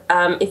Jessica.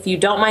 If you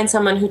don't mind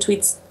someone who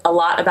tweets a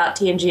lot about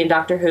TNG and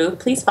Doctor Who,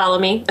 please follow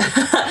me.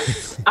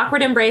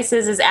 Awkward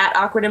Embraces is at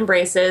Awkward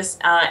Embraces.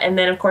 And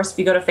then, of course, if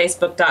you go to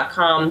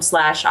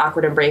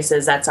facebook.com/Awkward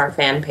Embraces, that's our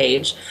fan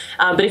page.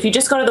 But if you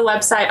just go to the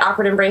website,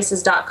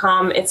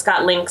 awkwardembraces.com, it's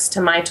got links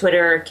to my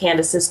Twitter,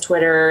 Candace's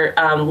Twitter,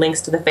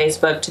 links to the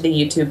Facebook, to the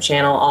YouTube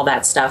channel. All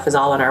that stuff is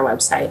all on our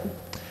website.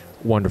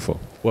 Wonderful.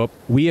 Well,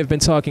 we have been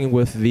talking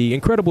with the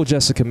incredible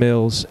Jessica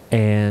Mills,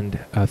 and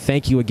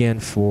thank you again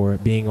for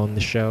being on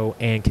the show,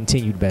 and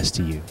continued best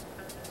to you.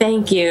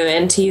 Thank you,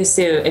 and to you,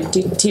 Sue, and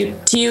to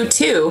you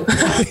too.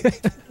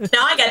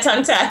 Now I got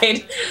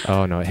tongue-tied.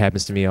 Oh, no, it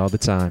happens to me all the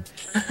time.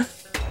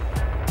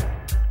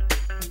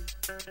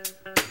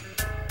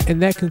 And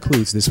that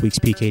concludes this week's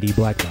PKD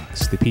Black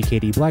Box. The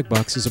PKD Black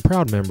Box is a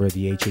proud member of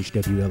the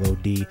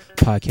HHWLOD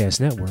Podcast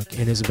Network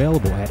and is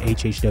available at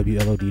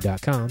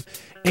hhwlod.com,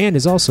 and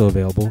is also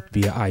available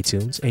via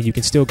iTunes. And you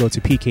can still go to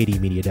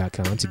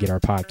pkdmedia.com to get our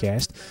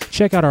podcast,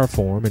 check out our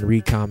forum, and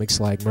read comics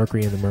like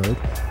Mercury and the Murd,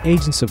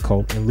 Agents of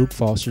Colt, and Luke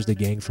Foster's The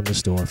Gang from the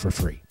Store for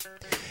free.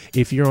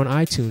 If you're on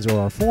iTunes or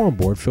our forum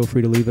board, feel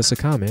free to leave us a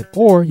comment,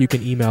 or you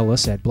can email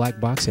us at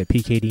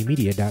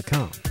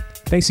blackbox@pkdmedia.com.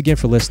 Thanks again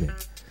for listening.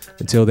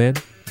 Until then,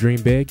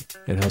 dream big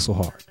and hustle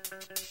hard.